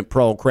Management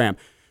Program.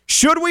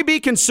 Should we be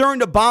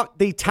concerned about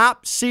the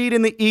top seed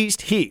in the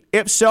East Heat?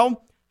 If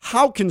so,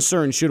 how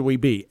concerned should we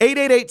be?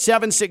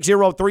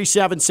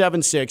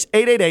 888-760-3776,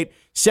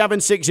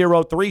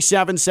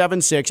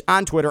 888-760-3776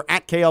 on Twitter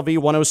at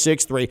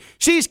KLV1063.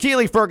 She's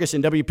Keely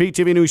Ferguson,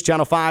 WPTV News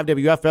Channel 5,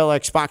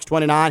 WFLX Fox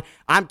 29.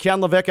 I'm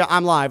Ken Lavicka.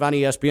 I'm live on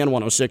ESPN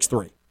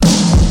 1063.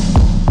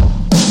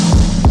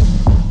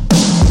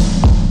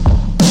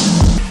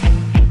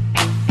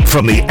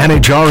 From the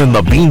Anajar and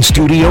Levine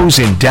Studios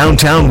in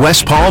downtown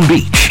West Palm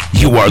Beach,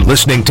 you are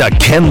listening to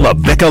Ken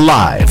Lavicka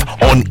Live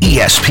on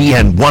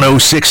ESPN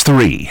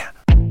 1063.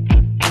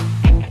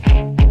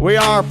 We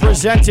are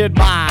presented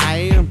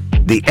by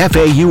the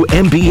FAU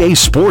MBA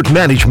Sport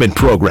Management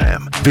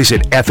Program.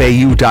 Visit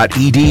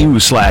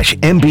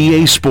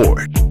FAU.edu/MBA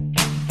Sport.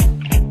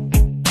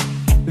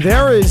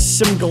 There is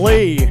some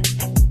glee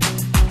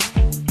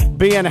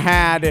being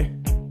had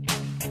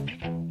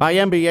by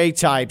NBA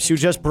types who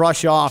just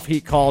brush off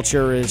Heat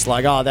culture as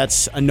like, oh,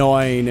 that's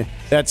annoying,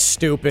 that's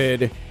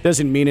stupid,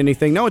 doesn't mean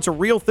anything. No, it's a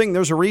real thing.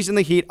 There's a reason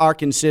the Heat are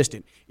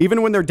consistent.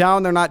 Even when they're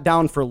down, they're not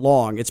down for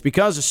long. It's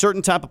because a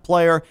certain type of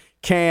player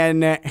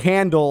can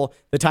handle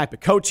the type of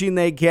coaching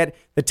they get,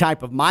 the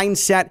type of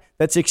mindset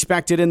that's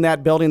expected in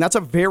that building. That's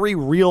a very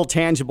real,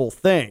 tangible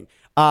thing.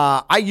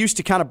 I used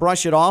to kind of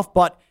brush it off,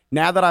 but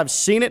now that I've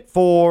seen it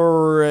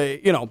for,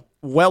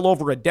 well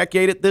over a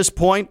decade at this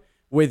point,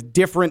 with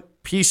different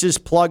pieces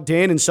plugged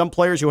in and some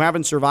players who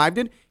haven't survived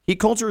it, Heat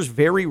culture is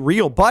very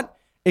real. But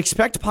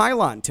expect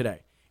pylon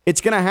today. It's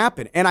going to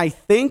happen. And I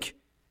think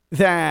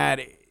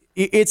that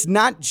it's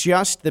not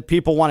just that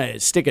people want to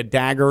stick a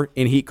dagger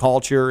in Heat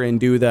culture and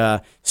do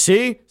the,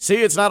 see,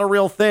 it's not a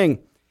real thing.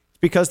 It's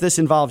because this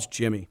involves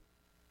Jimmy.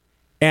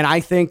 And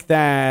I think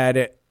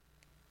that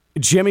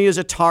Jimmy is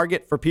a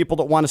target for people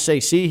that want to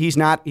say, see, he's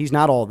not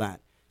all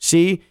that.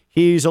 See,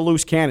 he's a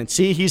loose cannon.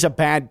 See, he's a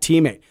bad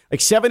teammate. Like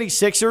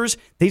 76ers,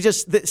 the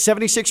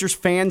 76ers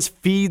fans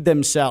feed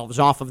themselves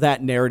off of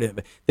that narrative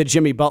that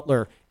Jimmy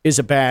Butler is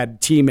a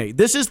bad teammate.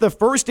 This is the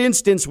first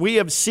instance we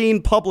have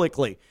seen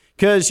publicly,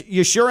 because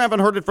you sure haven't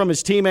heard it from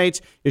his teammates.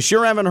 You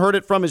sure haven't heard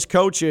it from his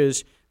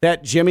coaches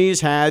that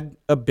Jimmy's had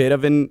a bit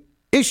of an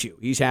issue.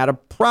 He's had a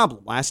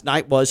problem. Last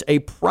night was a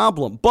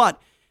problem.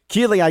 But,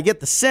 Keely, I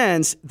get the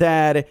sense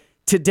that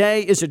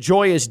today is a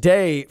joyous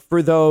day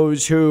for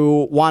those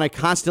who want to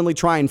constantly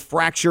try and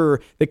fracture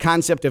the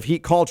concept of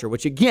Heat culture,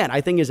 which, again,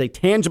 I think is a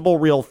tangible,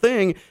 real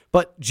thing.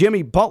 But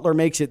Jimmy Butler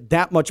makes it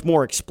that much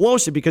more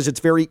explosive because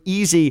it's very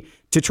easy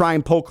to try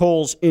and poke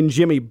holes in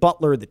Jimmy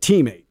Butler, the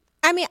teammate.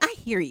 I mean, I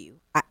hear you.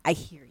 I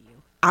hear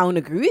you. I don't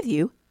agree with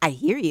you. I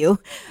hear you.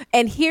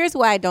 And here's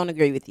why I don't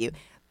agree with you.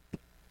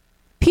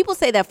 People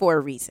say that for a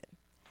reason.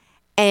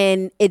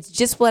 And it's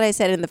just what I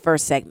said in the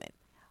first segment.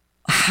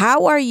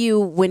 How are you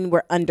when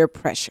we're under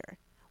pressure?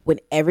 When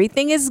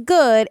everything is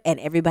good and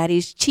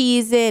everybody's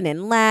cheesing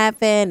and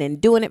laughing and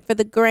doing it for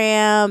the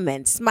gram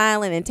and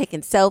smiling and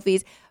taking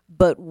selfies.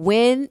 But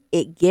when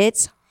it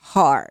gets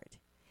hard,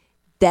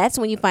 that's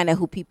when you find out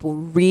who people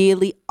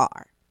really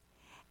are.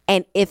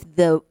 And if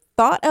the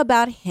thought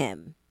about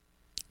him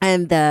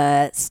and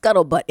the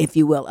scuttlebutt, if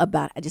you will,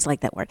 about, I just like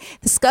that word,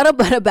 the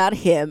scuttlebutt about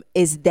him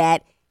is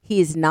that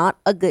he is not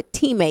a good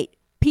teammate.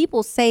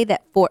 People say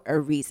that for a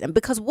reason,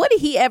 because what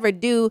did he ever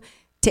do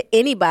to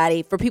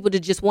anybody for people to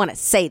just want to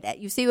say that.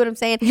 You see what I'm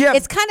saying? Yeah.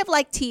 It's kind of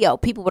like T.O.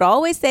 People would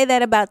always say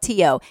that about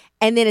T.O.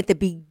 And then at the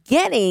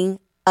beginning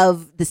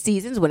of the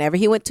seasons, whenever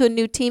he went to a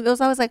new team, it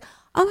was always like,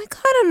 oh my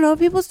God, I don't know what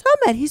people's talking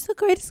about. He's the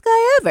greatest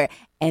guy ever.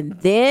 And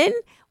then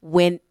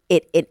when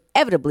it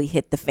inevitably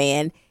hit the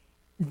fan,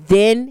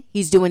 then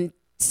he's doing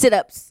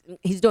sit-ups.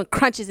 He's doing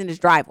crunches in his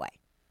driveway.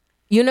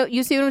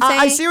 You see what I'm saying?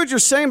 I see what you're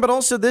saying, but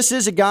also this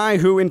is a guy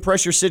who in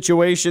pressure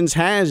situations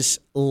has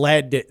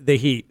led the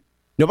Heat.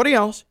 Nobody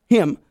else,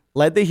 him,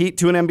 led the Heat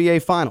to an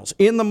NBA Finals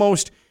in the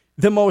most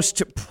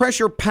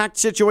pressure-packed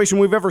situation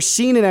we've ever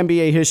seen in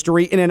NBA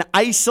history, in an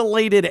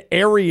isolated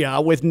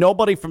area with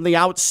nobody from the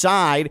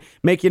outside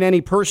making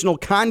any personal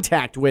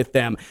contact with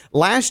them.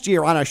 Last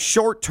year, on a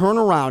short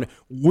turnaround,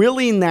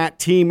 willing that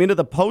team into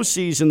the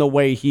postseason the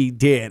way he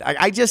did.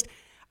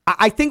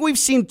 I think we've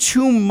seen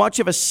too much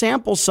of a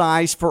sample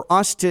size for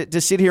us to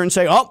sit here and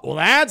say, oh, well,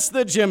 that's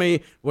the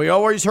Jimmy we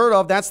always heard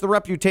of. That's the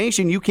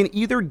reputation. You can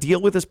either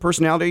deal with his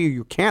personality or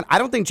you can't. I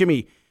don't think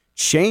Jimmy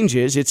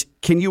changes. It's,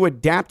 can you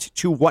adapt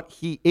to what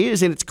he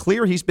is? And it's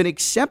clear he's been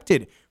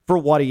accepted for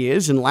what he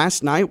is. And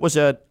last night was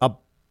a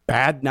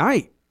bad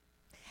night.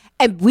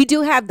 And we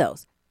do have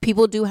those.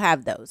 People do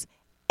have those.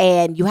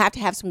 And you have to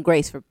have some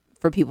grace for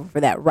people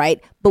for that,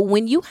 right? But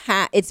when you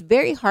have, it's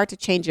very hard to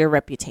change your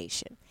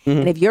reputation. Mm-hmm.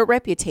 And if your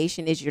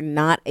reputation is you're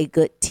not a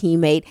good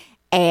teammate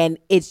and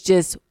it's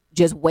just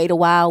wait a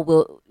while,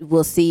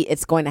 we'll see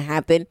it's going to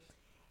happen.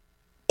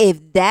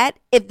 If that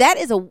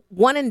is a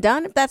one and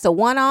done, if that's a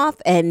one off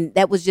and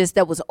that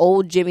was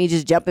old Jimmy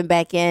just jumping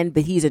back in,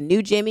 but he's a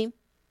new Jimmy,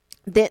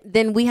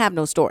 then we have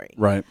no story.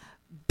 Right.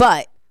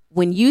 But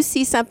when you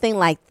see something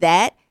like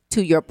that,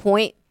 to your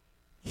point,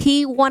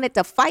 he wanted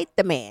to fight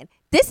the man.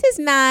 This is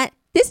not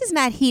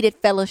heated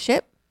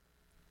fellowship.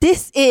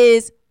 This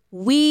is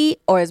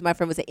or as my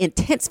friend would say,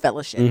 intense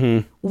fellowship.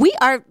 Mm-hmm.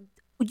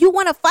 You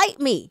want to fight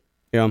me.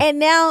 Yeah. And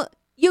now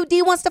UD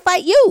wants to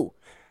fight you.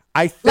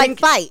 I think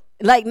fight.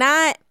 Like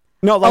not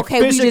no, like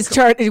okay,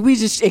 we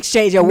just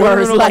exchange our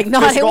words. No, like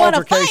no, they want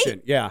to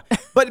fight. Yeah.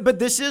 But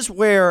this is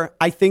where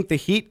I think the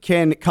Heat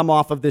can come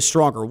off of this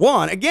stronger.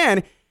 One,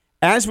 again,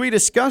 as we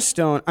discussed,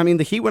 Stone, I mean,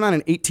 the Heat went on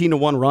an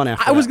 18-1 run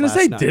after I was going to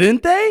say, night.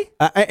 Didn't they?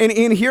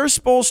 And here's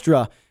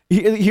Spoelstra.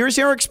 Here's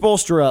Eric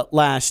Spoelstra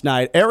last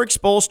night. Eric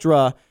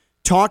Spoelstra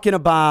talking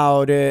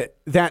about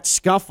that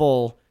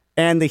scuffle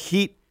and the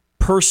Heat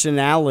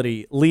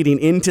personality leading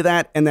into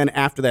that and then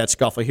after that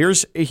scuffle.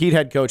 Here's Heat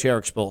head coach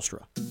Eric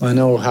Spoelstra. I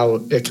know how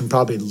it can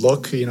probably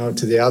look,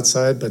 to the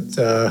outside, but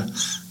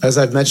as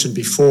I've mentioned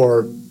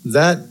before,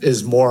 that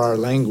is more our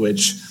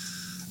language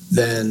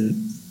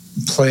than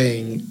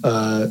playing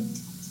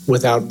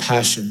without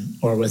passion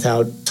or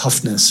without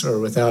toughness or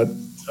without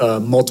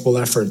multiple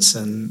efforts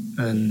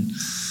and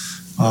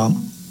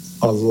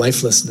a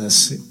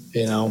lifelessness,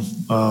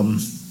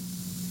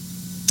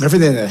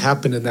 everything that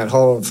happened in that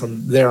huddle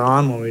from there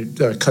on when we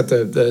cut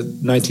the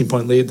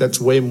 19-point lead,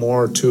 that's way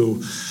more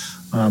to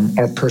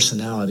our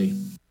personality.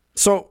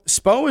 So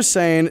Spo is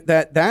saying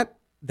that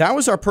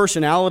was our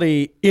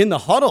personality in the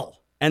huddle.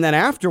 And then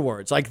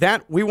afterwards, like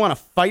that, we want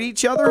to fight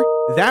each other.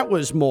 That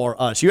was more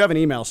us. You have an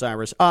email,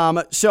 Cyrus.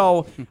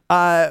 So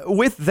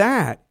with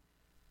that,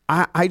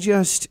 I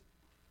just,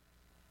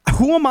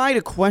 who am I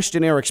to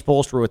question Eric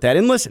Spoelstra with that?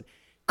 And listen,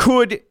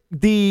 could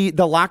the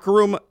locker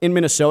room in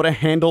Minnesota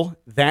handle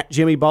that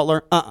Jimmy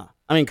Butler? I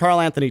mean,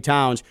 Karl Anthony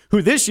Towns,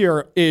 who this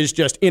year is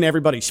just in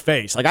everybody's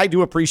face. Like, I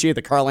do appreciate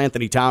that Karl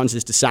Anthony Towns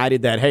has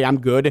decided that, hey,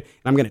 I'm good, and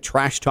I'm going to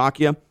trash talk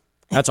you.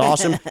 That's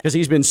awesome, because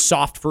he's been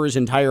soft for his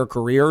entire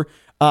career.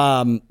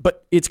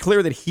 But it's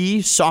clear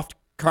that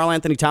Karl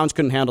Anthony Towns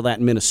couldn't handle that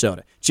in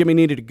Minnesota. Jimmy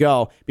needed to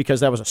go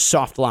because that was a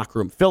soft locker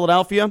room.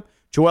 Philadelphia,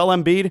 Joel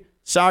Embiid,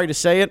 sorry to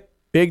say it,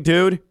 big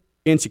dude,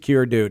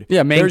 insecure dude.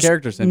 Yeah, main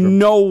character syndrome.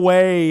 No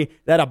way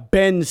that a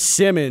Ben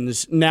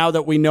Simmons, now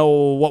that we know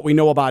what we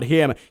know about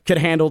him, could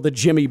handle the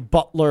Jimmy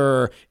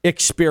Butler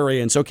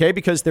experience, okay?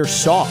 Because they're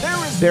soft.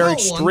 They're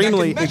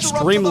extremely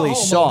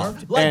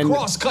soft. Like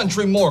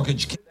cross-country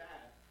mortgage.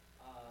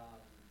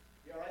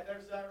 You all right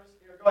there, Cyrus?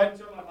 Here, go ahead and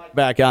turn my mic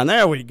back on.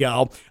 There we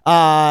go.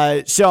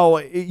 So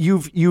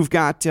you've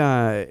got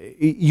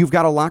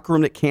a locker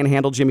room that can't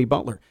handle Jimmy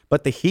Butler,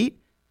 but the Heat,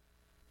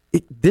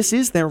 this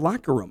is their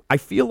locker room. I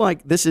feel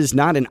like this is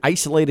not an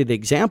isolated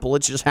example.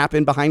 It's just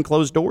happened behind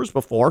closed doors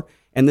before,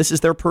 and this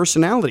is their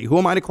personality. Who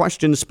am I to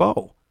question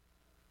Spo?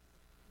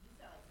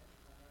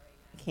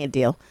 Can't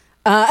deal.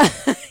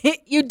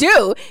 You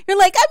do. You're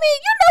like, I mean,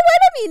 you know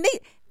what I mean?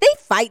 They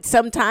fight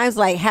sometimes,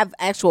 like have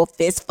actual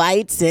fist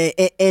fights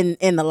in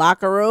the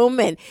locker room,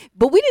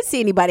 but we didn't see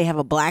anybody have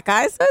a black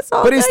eye. So it's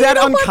all. But is that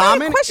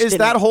uncommon? Is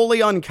that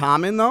wholly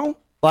uncommon though?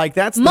 Like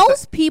that's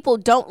most people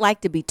don't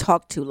like to be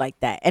talked to like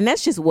that, and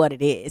that's just what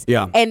it is.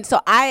 Yeah. And so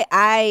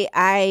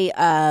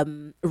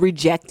I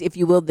reject, if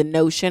you will, the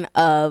notion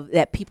of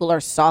that people are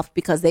soft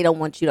because they don't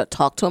want you to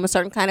talk to them a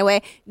certain kind of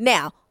way.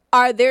 Now,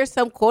 are there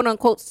some quote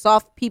unquote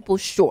soft people?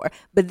 Sure,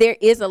 but there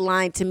is a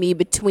line to me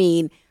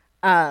between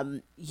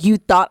you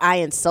thought I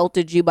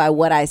insulted you by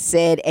what I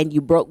said and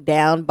you broke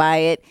down by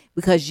it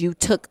because you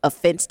took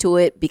offense to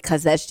it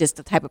because that's just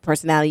the type of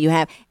personality you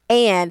have.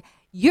 And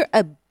you're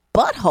a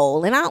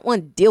butthole and I don't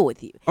want to deal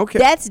with you. Okay.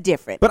 That's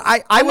different. But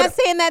I'm not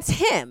saying that's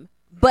him.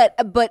 But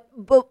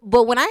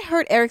when I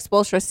heard Eric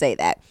Spoelstra say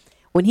that,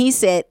 when he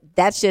said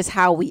that's just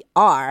how we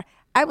are,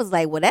 I was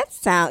like, well, that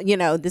sound,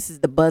 this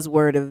is the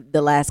buzzword of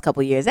the last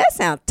couple of years. That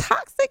sounds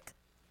toxic.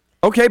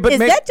 Okay, but is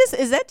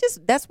that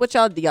just that's what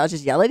y'all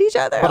just yell at each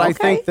other? But okay. I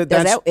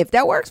think if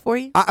that works for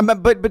you.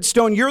 But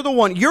Stone, you're the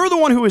one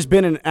who has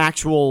been in an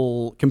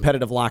actual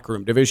competitive locker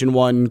room, Division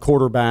I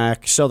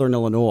quarterback, Southern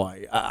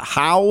Illinois.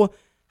 How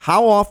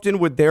often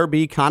would there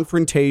be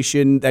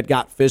confrontation that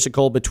got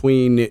physical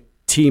between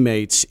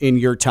teammates in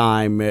your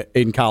time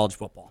in college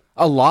football?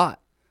 A lot.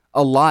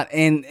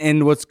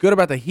 And what's good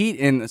about the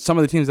Heat and some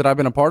of the teams that I've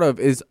been a part of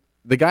is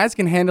the guys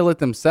can handle it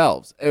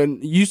themselves.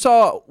 And you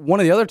saw one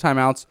of the other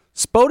timeouts,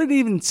 Spo didn't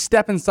even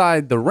step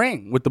inside the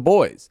ring with the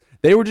boys.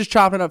 They were just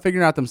chopping up,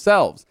 figuring out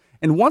themselves.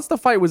 And once the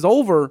fight was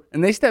over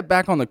and they stepped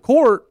back on the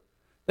court,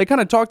 they kind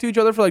of talked to each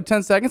other for like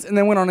 10 seconds and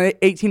then went on an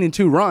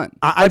 18-2 run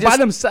by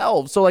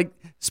themselves. So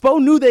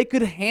Spo knew they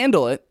could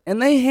handle it, and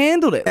they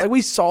handled it.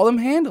 We saw them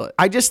handle it.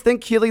 I just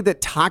think, Keely,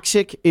 that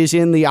toxic is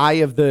in the eye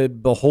of the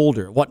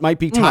beholder. What might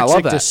be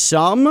toxic to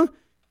some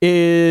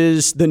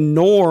is the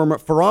norm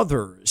for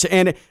others.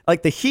 And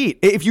like the Heat,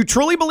 if you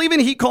truly believe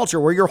in Heat culture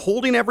where you're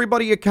holding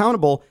everybody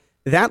accountable,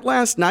 that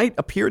last night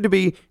appeared to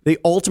be the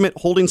ultimate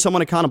holding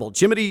someone accountable.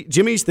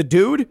 Jimmy's the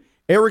dude.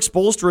 Eric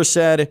Spoelstra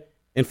said,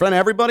 in front of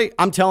everybody,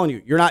 I'm telling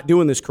you, you're not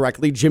doing this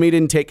correctly. Jimmy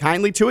didn't take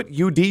kindly to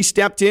it. UD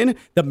stepped in,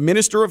 the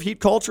minister of Heat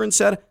culture, and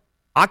said,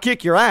 I'll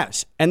kick your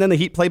ass. And then the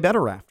Heat play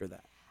better after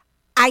that.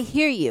 I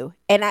hear you.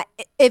 And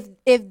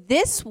if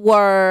this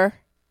were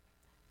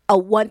a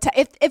one time,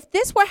 if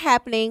this were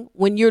happening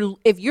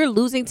if you're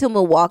losing to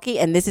Milwaukee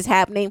and this is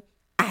happening,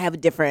 I have a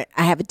different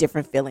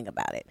feeling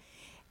about it.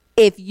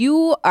 If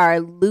you are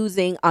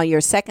losing on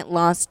your second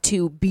loss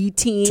to B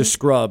team, to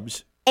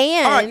scrubs,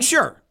 and all right,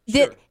 sure.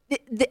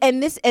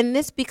 And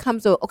this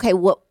becomes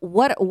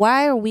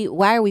why are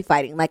we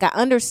fighting? Like, I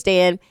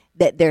understand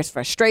that there's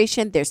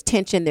frustration, there's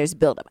tension, there's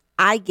buildup.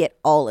 I get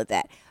all of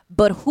that.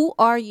 But who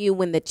are you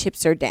when the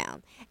chips are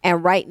down?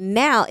 And right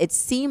now, it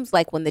seems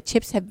like when the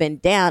chips have been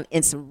down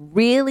in some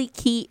really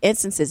key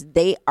instances,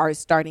 they are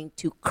starting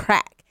to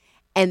crack.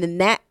 And then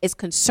that is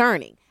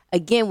concerning.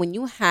 Again, when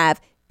you have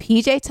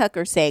PJ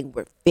Tucker saying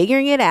we're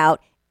figuring it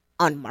out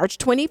on March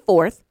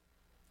 24th,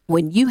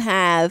 when you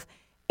have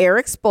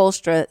Eric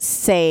Spoelstra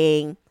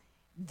saying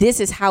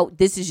this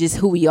is just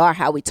who we are,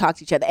 how we talk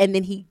to each other. And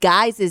then he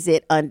guises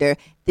it under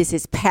this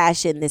is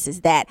passion, this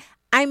is that.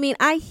 I mean,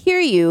 I hear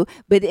you,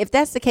 but if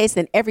that's the case,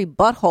 then every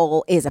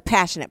butthole is a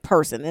passionate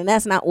person. And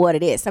that's not what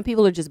it is. Some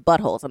people are just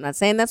buttholes. I'm not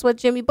saying that's what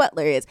Jimmy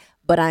Butler is,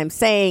 but I'm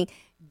saying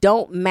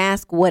don't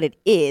mask what it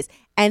is.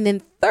 And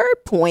then third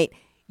point,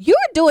 you're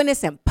doing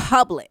this in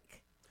public.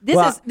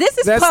 This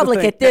is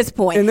public at this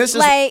point. And this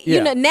is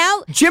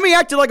now Jimmy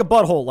acted like a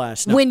butthole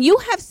last night. When you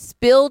have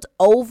spilled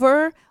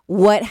over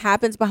what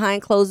happens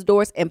behind closed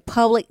doors in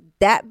public,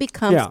 that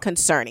becomes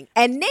concerning.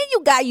 And then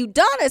you got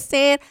Udonna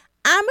saying,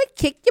 I'm going to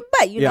kick your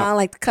butt. You know, I don't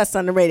like to cuss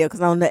on the radio because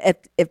I don't know if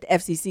the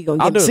FCC going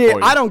to get me. See,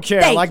 I don't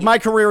care. My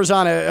career is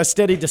on a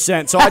steady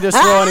descent, so I just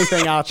throw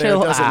anything out there. It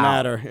doesn't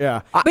matter.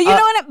 Yeah. But you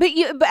know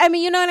what?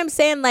 You know what I'm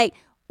saying? Like,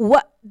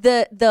 what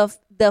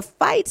the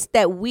fights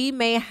that we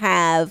may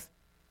have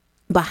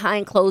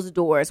behind closed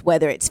doors,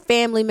 whether it's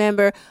family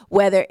member,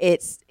 whether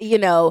it's, you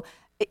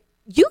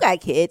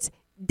got kids,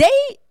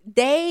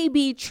 they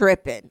be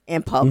tripping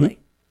in public.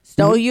 Mm-hmm.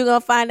 So you're going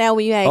to find out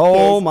when you have kids.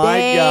 Oh,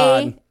 my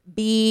God.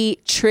 Be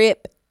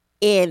trip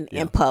in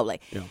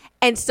public. Yeah.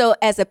 And so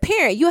as a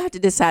parent, you have to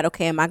decide,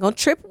 okay, am I going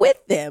to trip with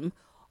them?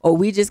 Or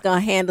we just going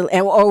to handle it?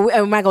 Or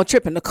am I going to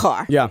trip in the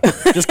car? Yeah.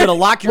 Just going to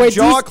lock your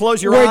jaw,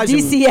 close your eyes. Where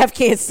DCF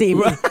can't see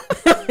me.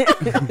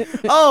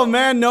 Oh,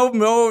 man.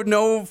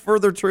 No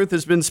further truth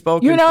has been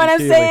spoken. You know what I'm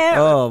saying?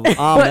 Oh,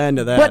 amen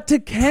to that. But to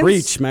Ken's,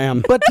 preach,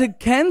 ma'am. But to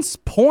Ken's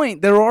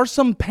point, there are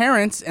some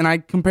parents, and I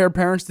compare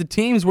parents to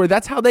teams, where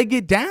that's how they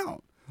get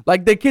down.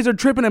 Like, the kids are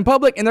tripping in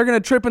public, and they're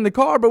going to trip in the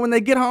car, but when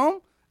they get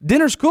home,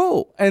 dinner's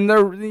cool, and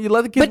you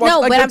let the kids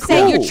watch. But I'm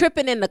saying you're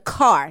tripping in the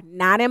car,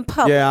 not in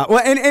public. Yeah,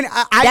 well, and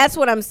that's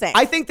what I'm saying.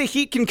 I think the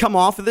Heat can come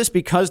off of this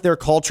because their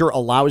culture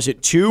allows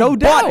it to. No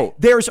doubt. But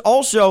there's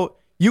also,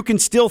 you can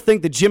still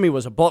think that Jimmy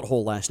was a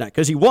butthole last night,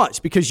 because he was,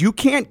 because you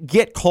can't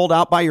get called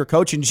out by your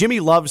coach, and Jimmy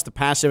loves the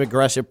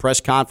passive-aggressive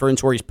press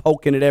conference where he's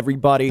poking at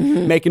everybody,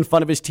 making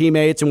fun of his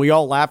teammates, and we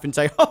all laugh and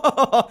say,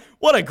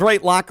 what a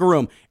great locker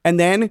room. And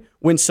then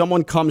when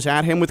someone comes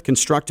at him with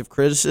constructive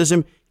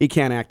criticism, he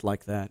can't act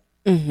like that.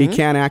 He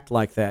can't act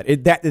like that.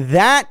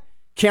 That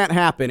can't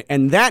happen,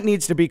 and that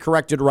needs to be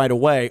corrected right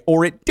away,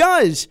 or it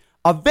does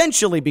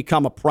eventually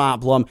become a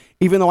problem,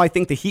 even though I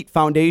think the Heat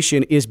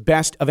Foundation is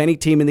best of any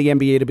team in the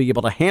NBA to be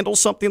able to handle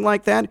something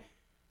like that.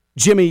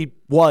 Jimmy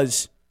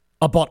was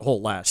a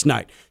butthole last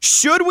night.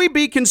 Should we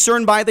be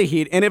concerned by the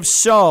Heat? And if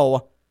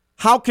so,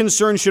 How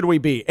concerned should we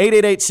be?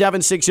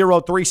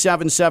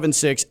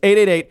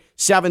 888-760-3776.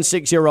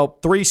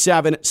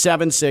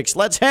 888-760-3776.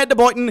 Let's head to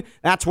Boynton.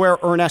 That's where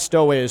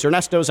Ernesto is.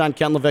 Ernesto's on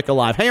Ken Lavicka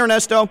Live. Hey,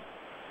 Ernesto.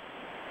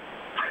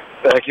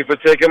 Thank you for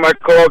taking my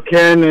call,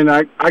 Ken. And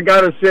I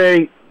got to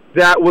say,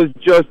 that was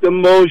just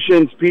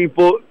emotions,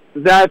 people.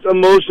 That's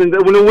emotion.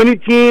 When a winning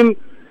team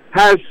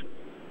has,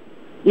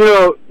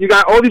 you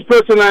got all these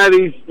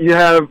personalities. You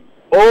have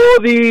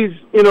all these,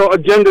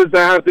 agendas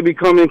that have to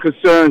become in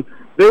concern.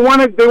 They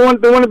want to be in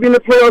the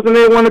playoffs, and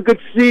they want a good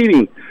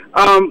seeding.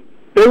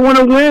 They want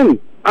to win.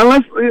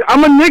 Unless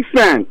I'm a Knicks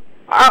fan,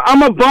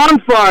 I'm a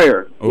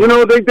bonfire. Oh.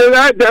 Every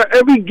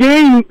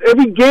game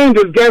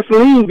there's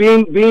gasoline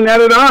being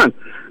added on.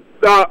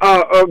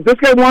 This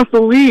guy wants to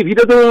leave. He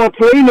doesn't want to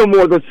play no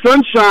more. The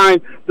sunshine,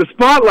 the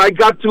spotlight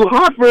got too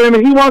hot for him,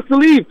 and he wants to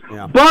leave.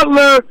 Yeah.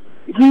 Butler,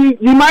 you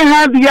might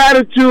have the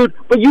attitude,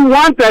 but you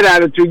want that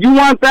attitude. You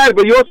want that,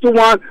 but you also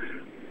want,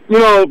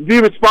 be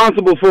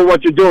responsible for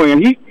what you're doing.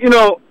 And he,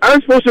 I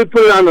was supposed to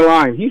put it on the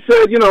line. He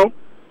said,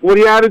 what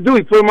he had to do.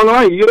 He put him on the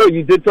line.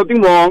 You did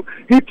something wrong.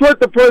 He put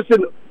the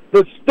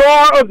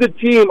star of the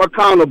team,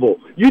 accountable.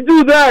 You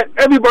do that,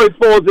 everybody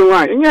falls in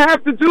line, and you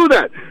have to do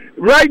that.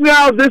 Right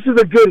now, this is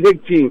a good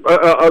Heat team.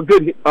 A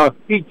good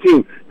Heat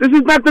team. This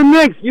is not the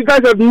Knicks. You guys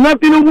have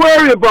nothing to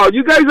worry about.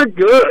 You guys are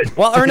good.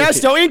 Well,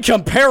 Ernesto, in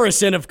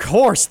comparison, of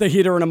course, the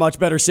Heat are in a much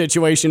better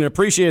situation. And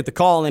appreciate the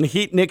call. And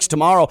Heat Knicks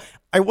tomorrow.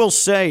 I will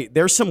say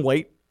there's some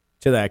weight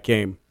to that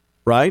game,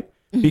 right?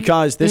 Mm-hmm.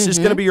 Because this is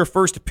going to be your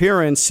first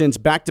appearance since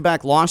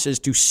back-to-back losses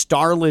to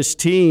starless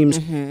teams,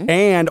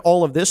 and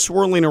all of this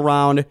swirling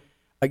around.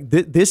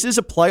 This is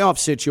a playoff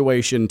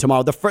situation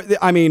tomorrow.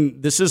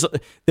 This is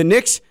the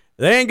Knicks.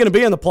 They ain't going to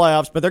be in the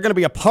playoffs, but they're going to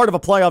be a part of a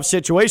playoff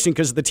situation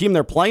because of the team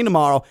they're playing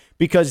tomorrow,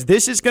 because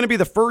this is going to be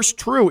the first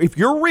true. If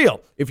you're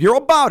real, if you're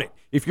about it,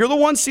 if you're the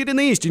one seed in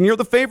the East and you're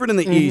the favorite in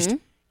the East,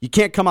 you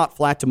can't come out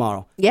flat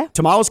tomorrow. Yeah.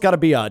 Tomorrow's got to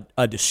be a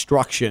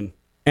destruction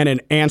and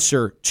an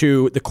answer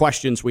to the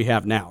questions we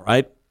have now,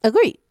 right?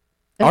 Agreed.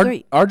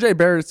 RJ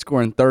Barrett's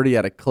scoring 30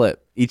 at a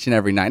clip each and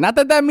every night. Not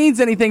that that means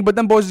anything, but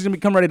them boys are going to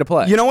become ready to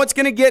play. You know what's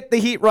going to get the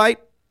Heat right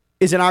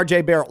is an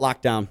RJ Barrett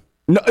lockdown.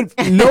 No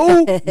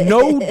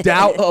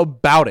doubt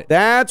about it.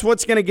 That's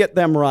what's going to get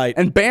them right.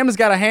 And Bam's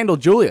got to handle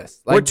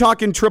Julius. We're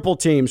talking triple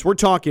teams. We're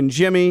talking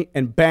Jimmy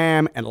and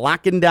Bam and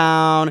locking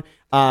down.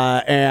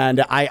 And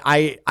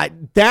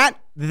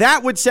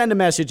that would send a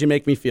message and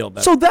make me feel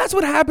better. So that's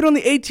what happened on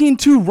the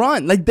 18-2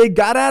 run. Like, they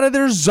got out of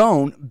their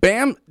zone.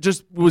 Bam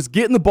just was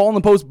getting the ball in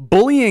the post,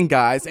 bullying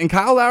guys, and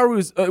Kyle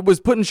Lowry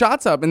was putting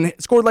shots up and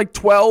scored like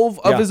 12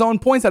 of his own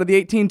points out of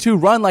the 18-2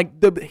 run.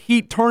 Like, the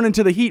Heat turned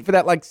into the Heat for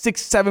that like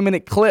 6-7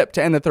 minute clip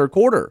to end the third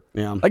quarter.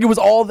 Yeah. Like, it was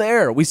all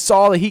there. We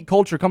saw the Heat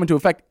culture come into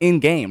effect in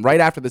game right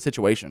after the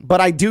situation.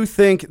 But I do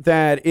think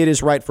that it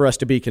is right for us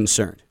to be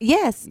concerned.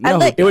 Yes.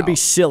 It would be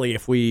silly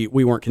if we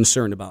weren't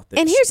concerned about this.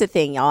 And here's the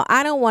thing, y'all.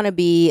 I don't want to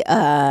be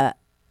a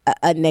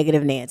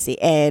negative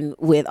Nancy, and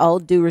with all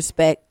due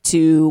respect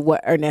to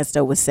what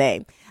Ernesto was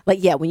saying,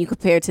 when you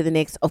compare it to the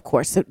Knicks, of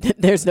course,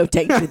 there's no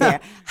danger there.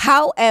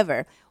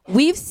 However,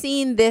 we've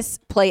seen this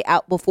play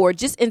out before,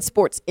 just in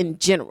sports in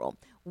general,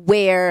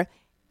 where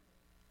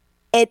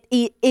it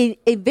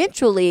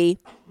eventually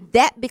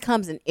that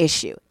becomes an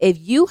issue. If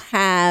you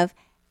have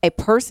a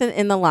person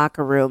in the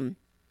locker room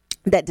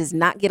that does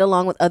not get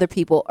along with other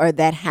people, or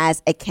that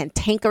has a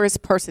cantankerous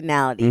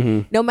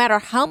personality, no matter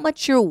how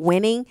much you're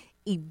winning,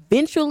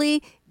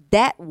 eventually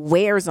that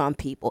wears on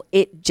people.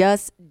 It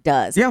just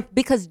does. Yeah.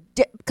 Because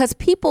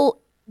people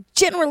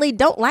generally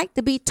don't like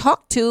to be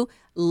talked to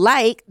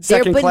like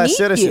they're beneath second-class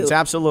citizens, you.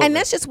 absolutely. And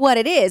that's just what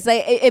it is.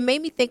 It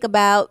made me think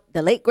about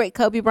the late, great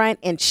Kobe Bryant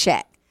and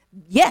Shaq.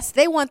 Yes,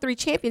 they won 3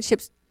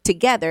 championships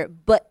together,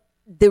 but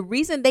the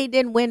reason they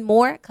didn't win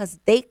more because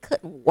they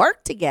couldn't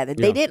work together.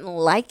 They didn't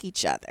like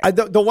each other.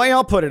 The way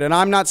I'll put it, and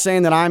I'm not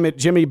saying that I'm at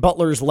Jimmy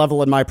Butler's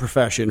level in my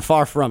profession,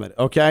 far from it,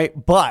 okay?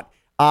 But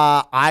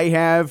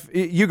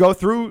you go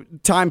through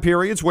time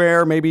periods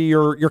where maybe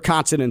your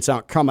consonants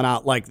aren't coming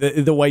out like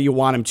the way you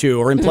want them to,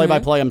 or in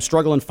play-by-play, I'm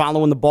struggling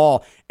following the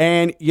ball.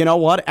 And you know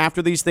what?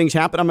 After these things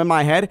happen, I'm in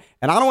my head,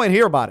 and I don't want to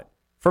hear about it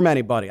from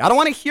anybody. I don't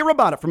want to hear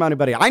about it from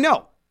anybody. I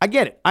know. I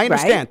get it. I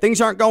understand. Right.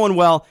 Things aren't going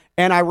well,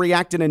 and I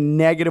react in a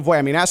negative way.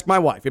 I mean, ask my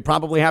wife. It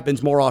probably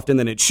happens more often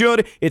than it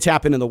should. It's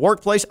happened in the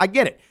workplace. I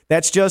get it.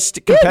 That's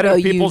just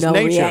competitive people's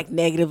nature. React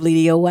negatively to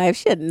your wife.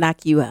 She'll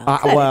knock you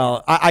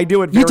out. I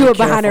do it very You do it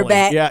carefully. behind her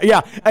back.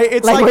 Yeah.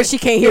 It's like where she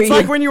can't hear you. It's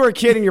like when you were a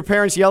kid and your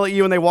parents yell at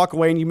you and they walk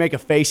away and you make a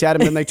face at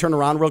them and they turn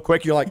around real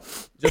quick. You're like,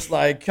 just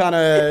like kind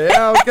of,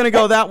 I was going to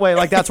go that way.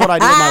 Like, that's what I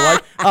do with my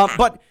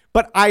wife.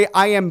 But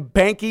I am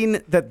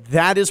banking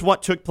that is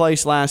what took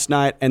place last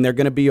night, and they're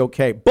going to be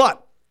okay.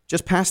 But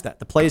just past that,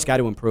 the play has got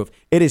to improve.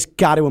 It has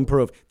got to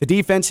improve. The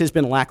defense has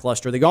been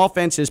lackluster. The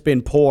offense has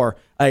been poor.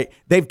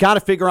 They've got to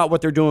figure out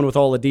what they're doing with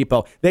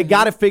Oladipo. They've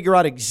got to figure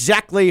out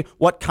exactly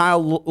what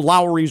Kyle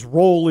Lowry's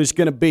role is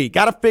going to be.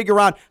 Got to figure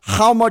out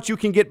how much you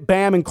can get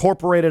Bam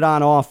incorporated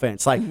on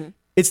offense.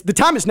 The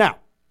time is now.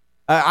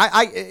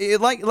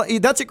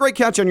 That's a great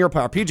catch on your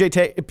part.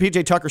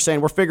 PJ Tucker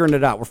saying we're figuring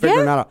it out. We're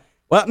figuring it out.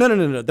 Well,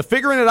 no. The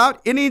figuring it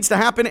out, it needs to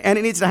happen, and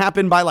it needs to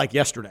happen by like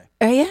yesterday.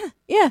 Yeah.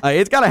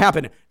 It's got to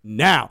happen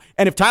now.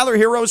 And if Tyler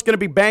Hero is going to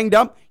be banged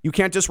up, you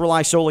can't just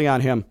rely solely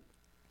on him.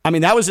 I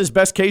mean, that was his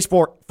best case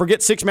for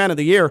forget 6 man of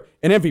the year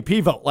and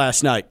MVP vote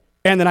last night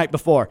and the night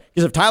before.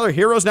 Because if Tyler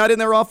Hero's not in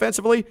there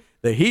offensively,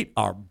 the Heat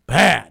are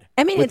bad.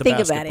 I mean, think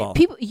about it.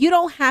 People, you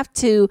don't have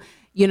to,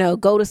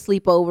 go to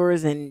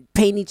sleepovers and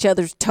paint each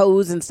other's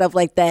toes and stuff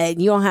like that.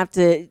 You don't have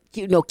to,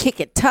 kick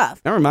it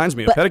tough. That reminds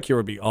me, a pedicure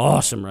would be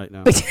awesome right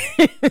now.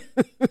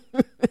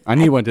 I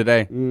need one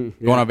today. Going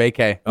on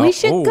vacay. We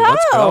should go.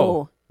 Let's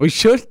go. We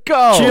should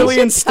go. Chili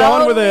and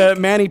Stone with a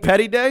Manny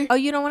Petty day? Oh,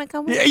 you don't want to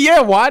come with us?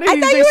 Yeah, why did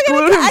he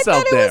exclude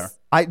himself there?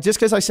 Just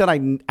because I said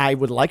I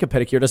would like a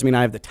pedicure doesn't mean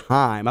I have the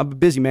time. I'm a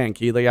busy man,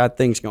 Keely. I got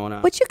things going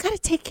on. But you got to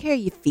take care of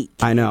your feet.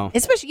 I know.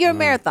 Especially you're a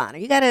marathoner.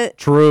 You got to.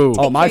 True.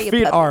 Oh, my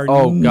feet are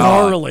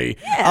gnarly.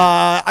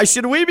 Yeah.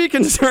 Should we be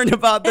concerned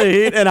about the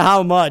Heat and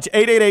how much?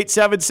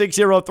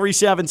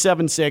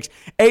 888-760-3776.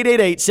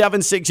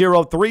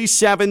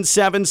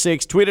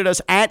 888-760-3776. Tweeted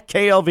us at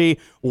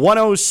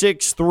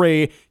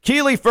KLV1063.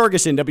 Keely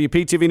Ferguson,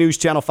 WPTV News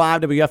Channel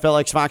 5,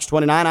 WFLX Fox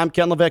 29. I'm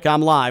Ken Lavicka.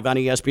 I'm live on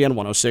ESPN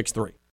 1063.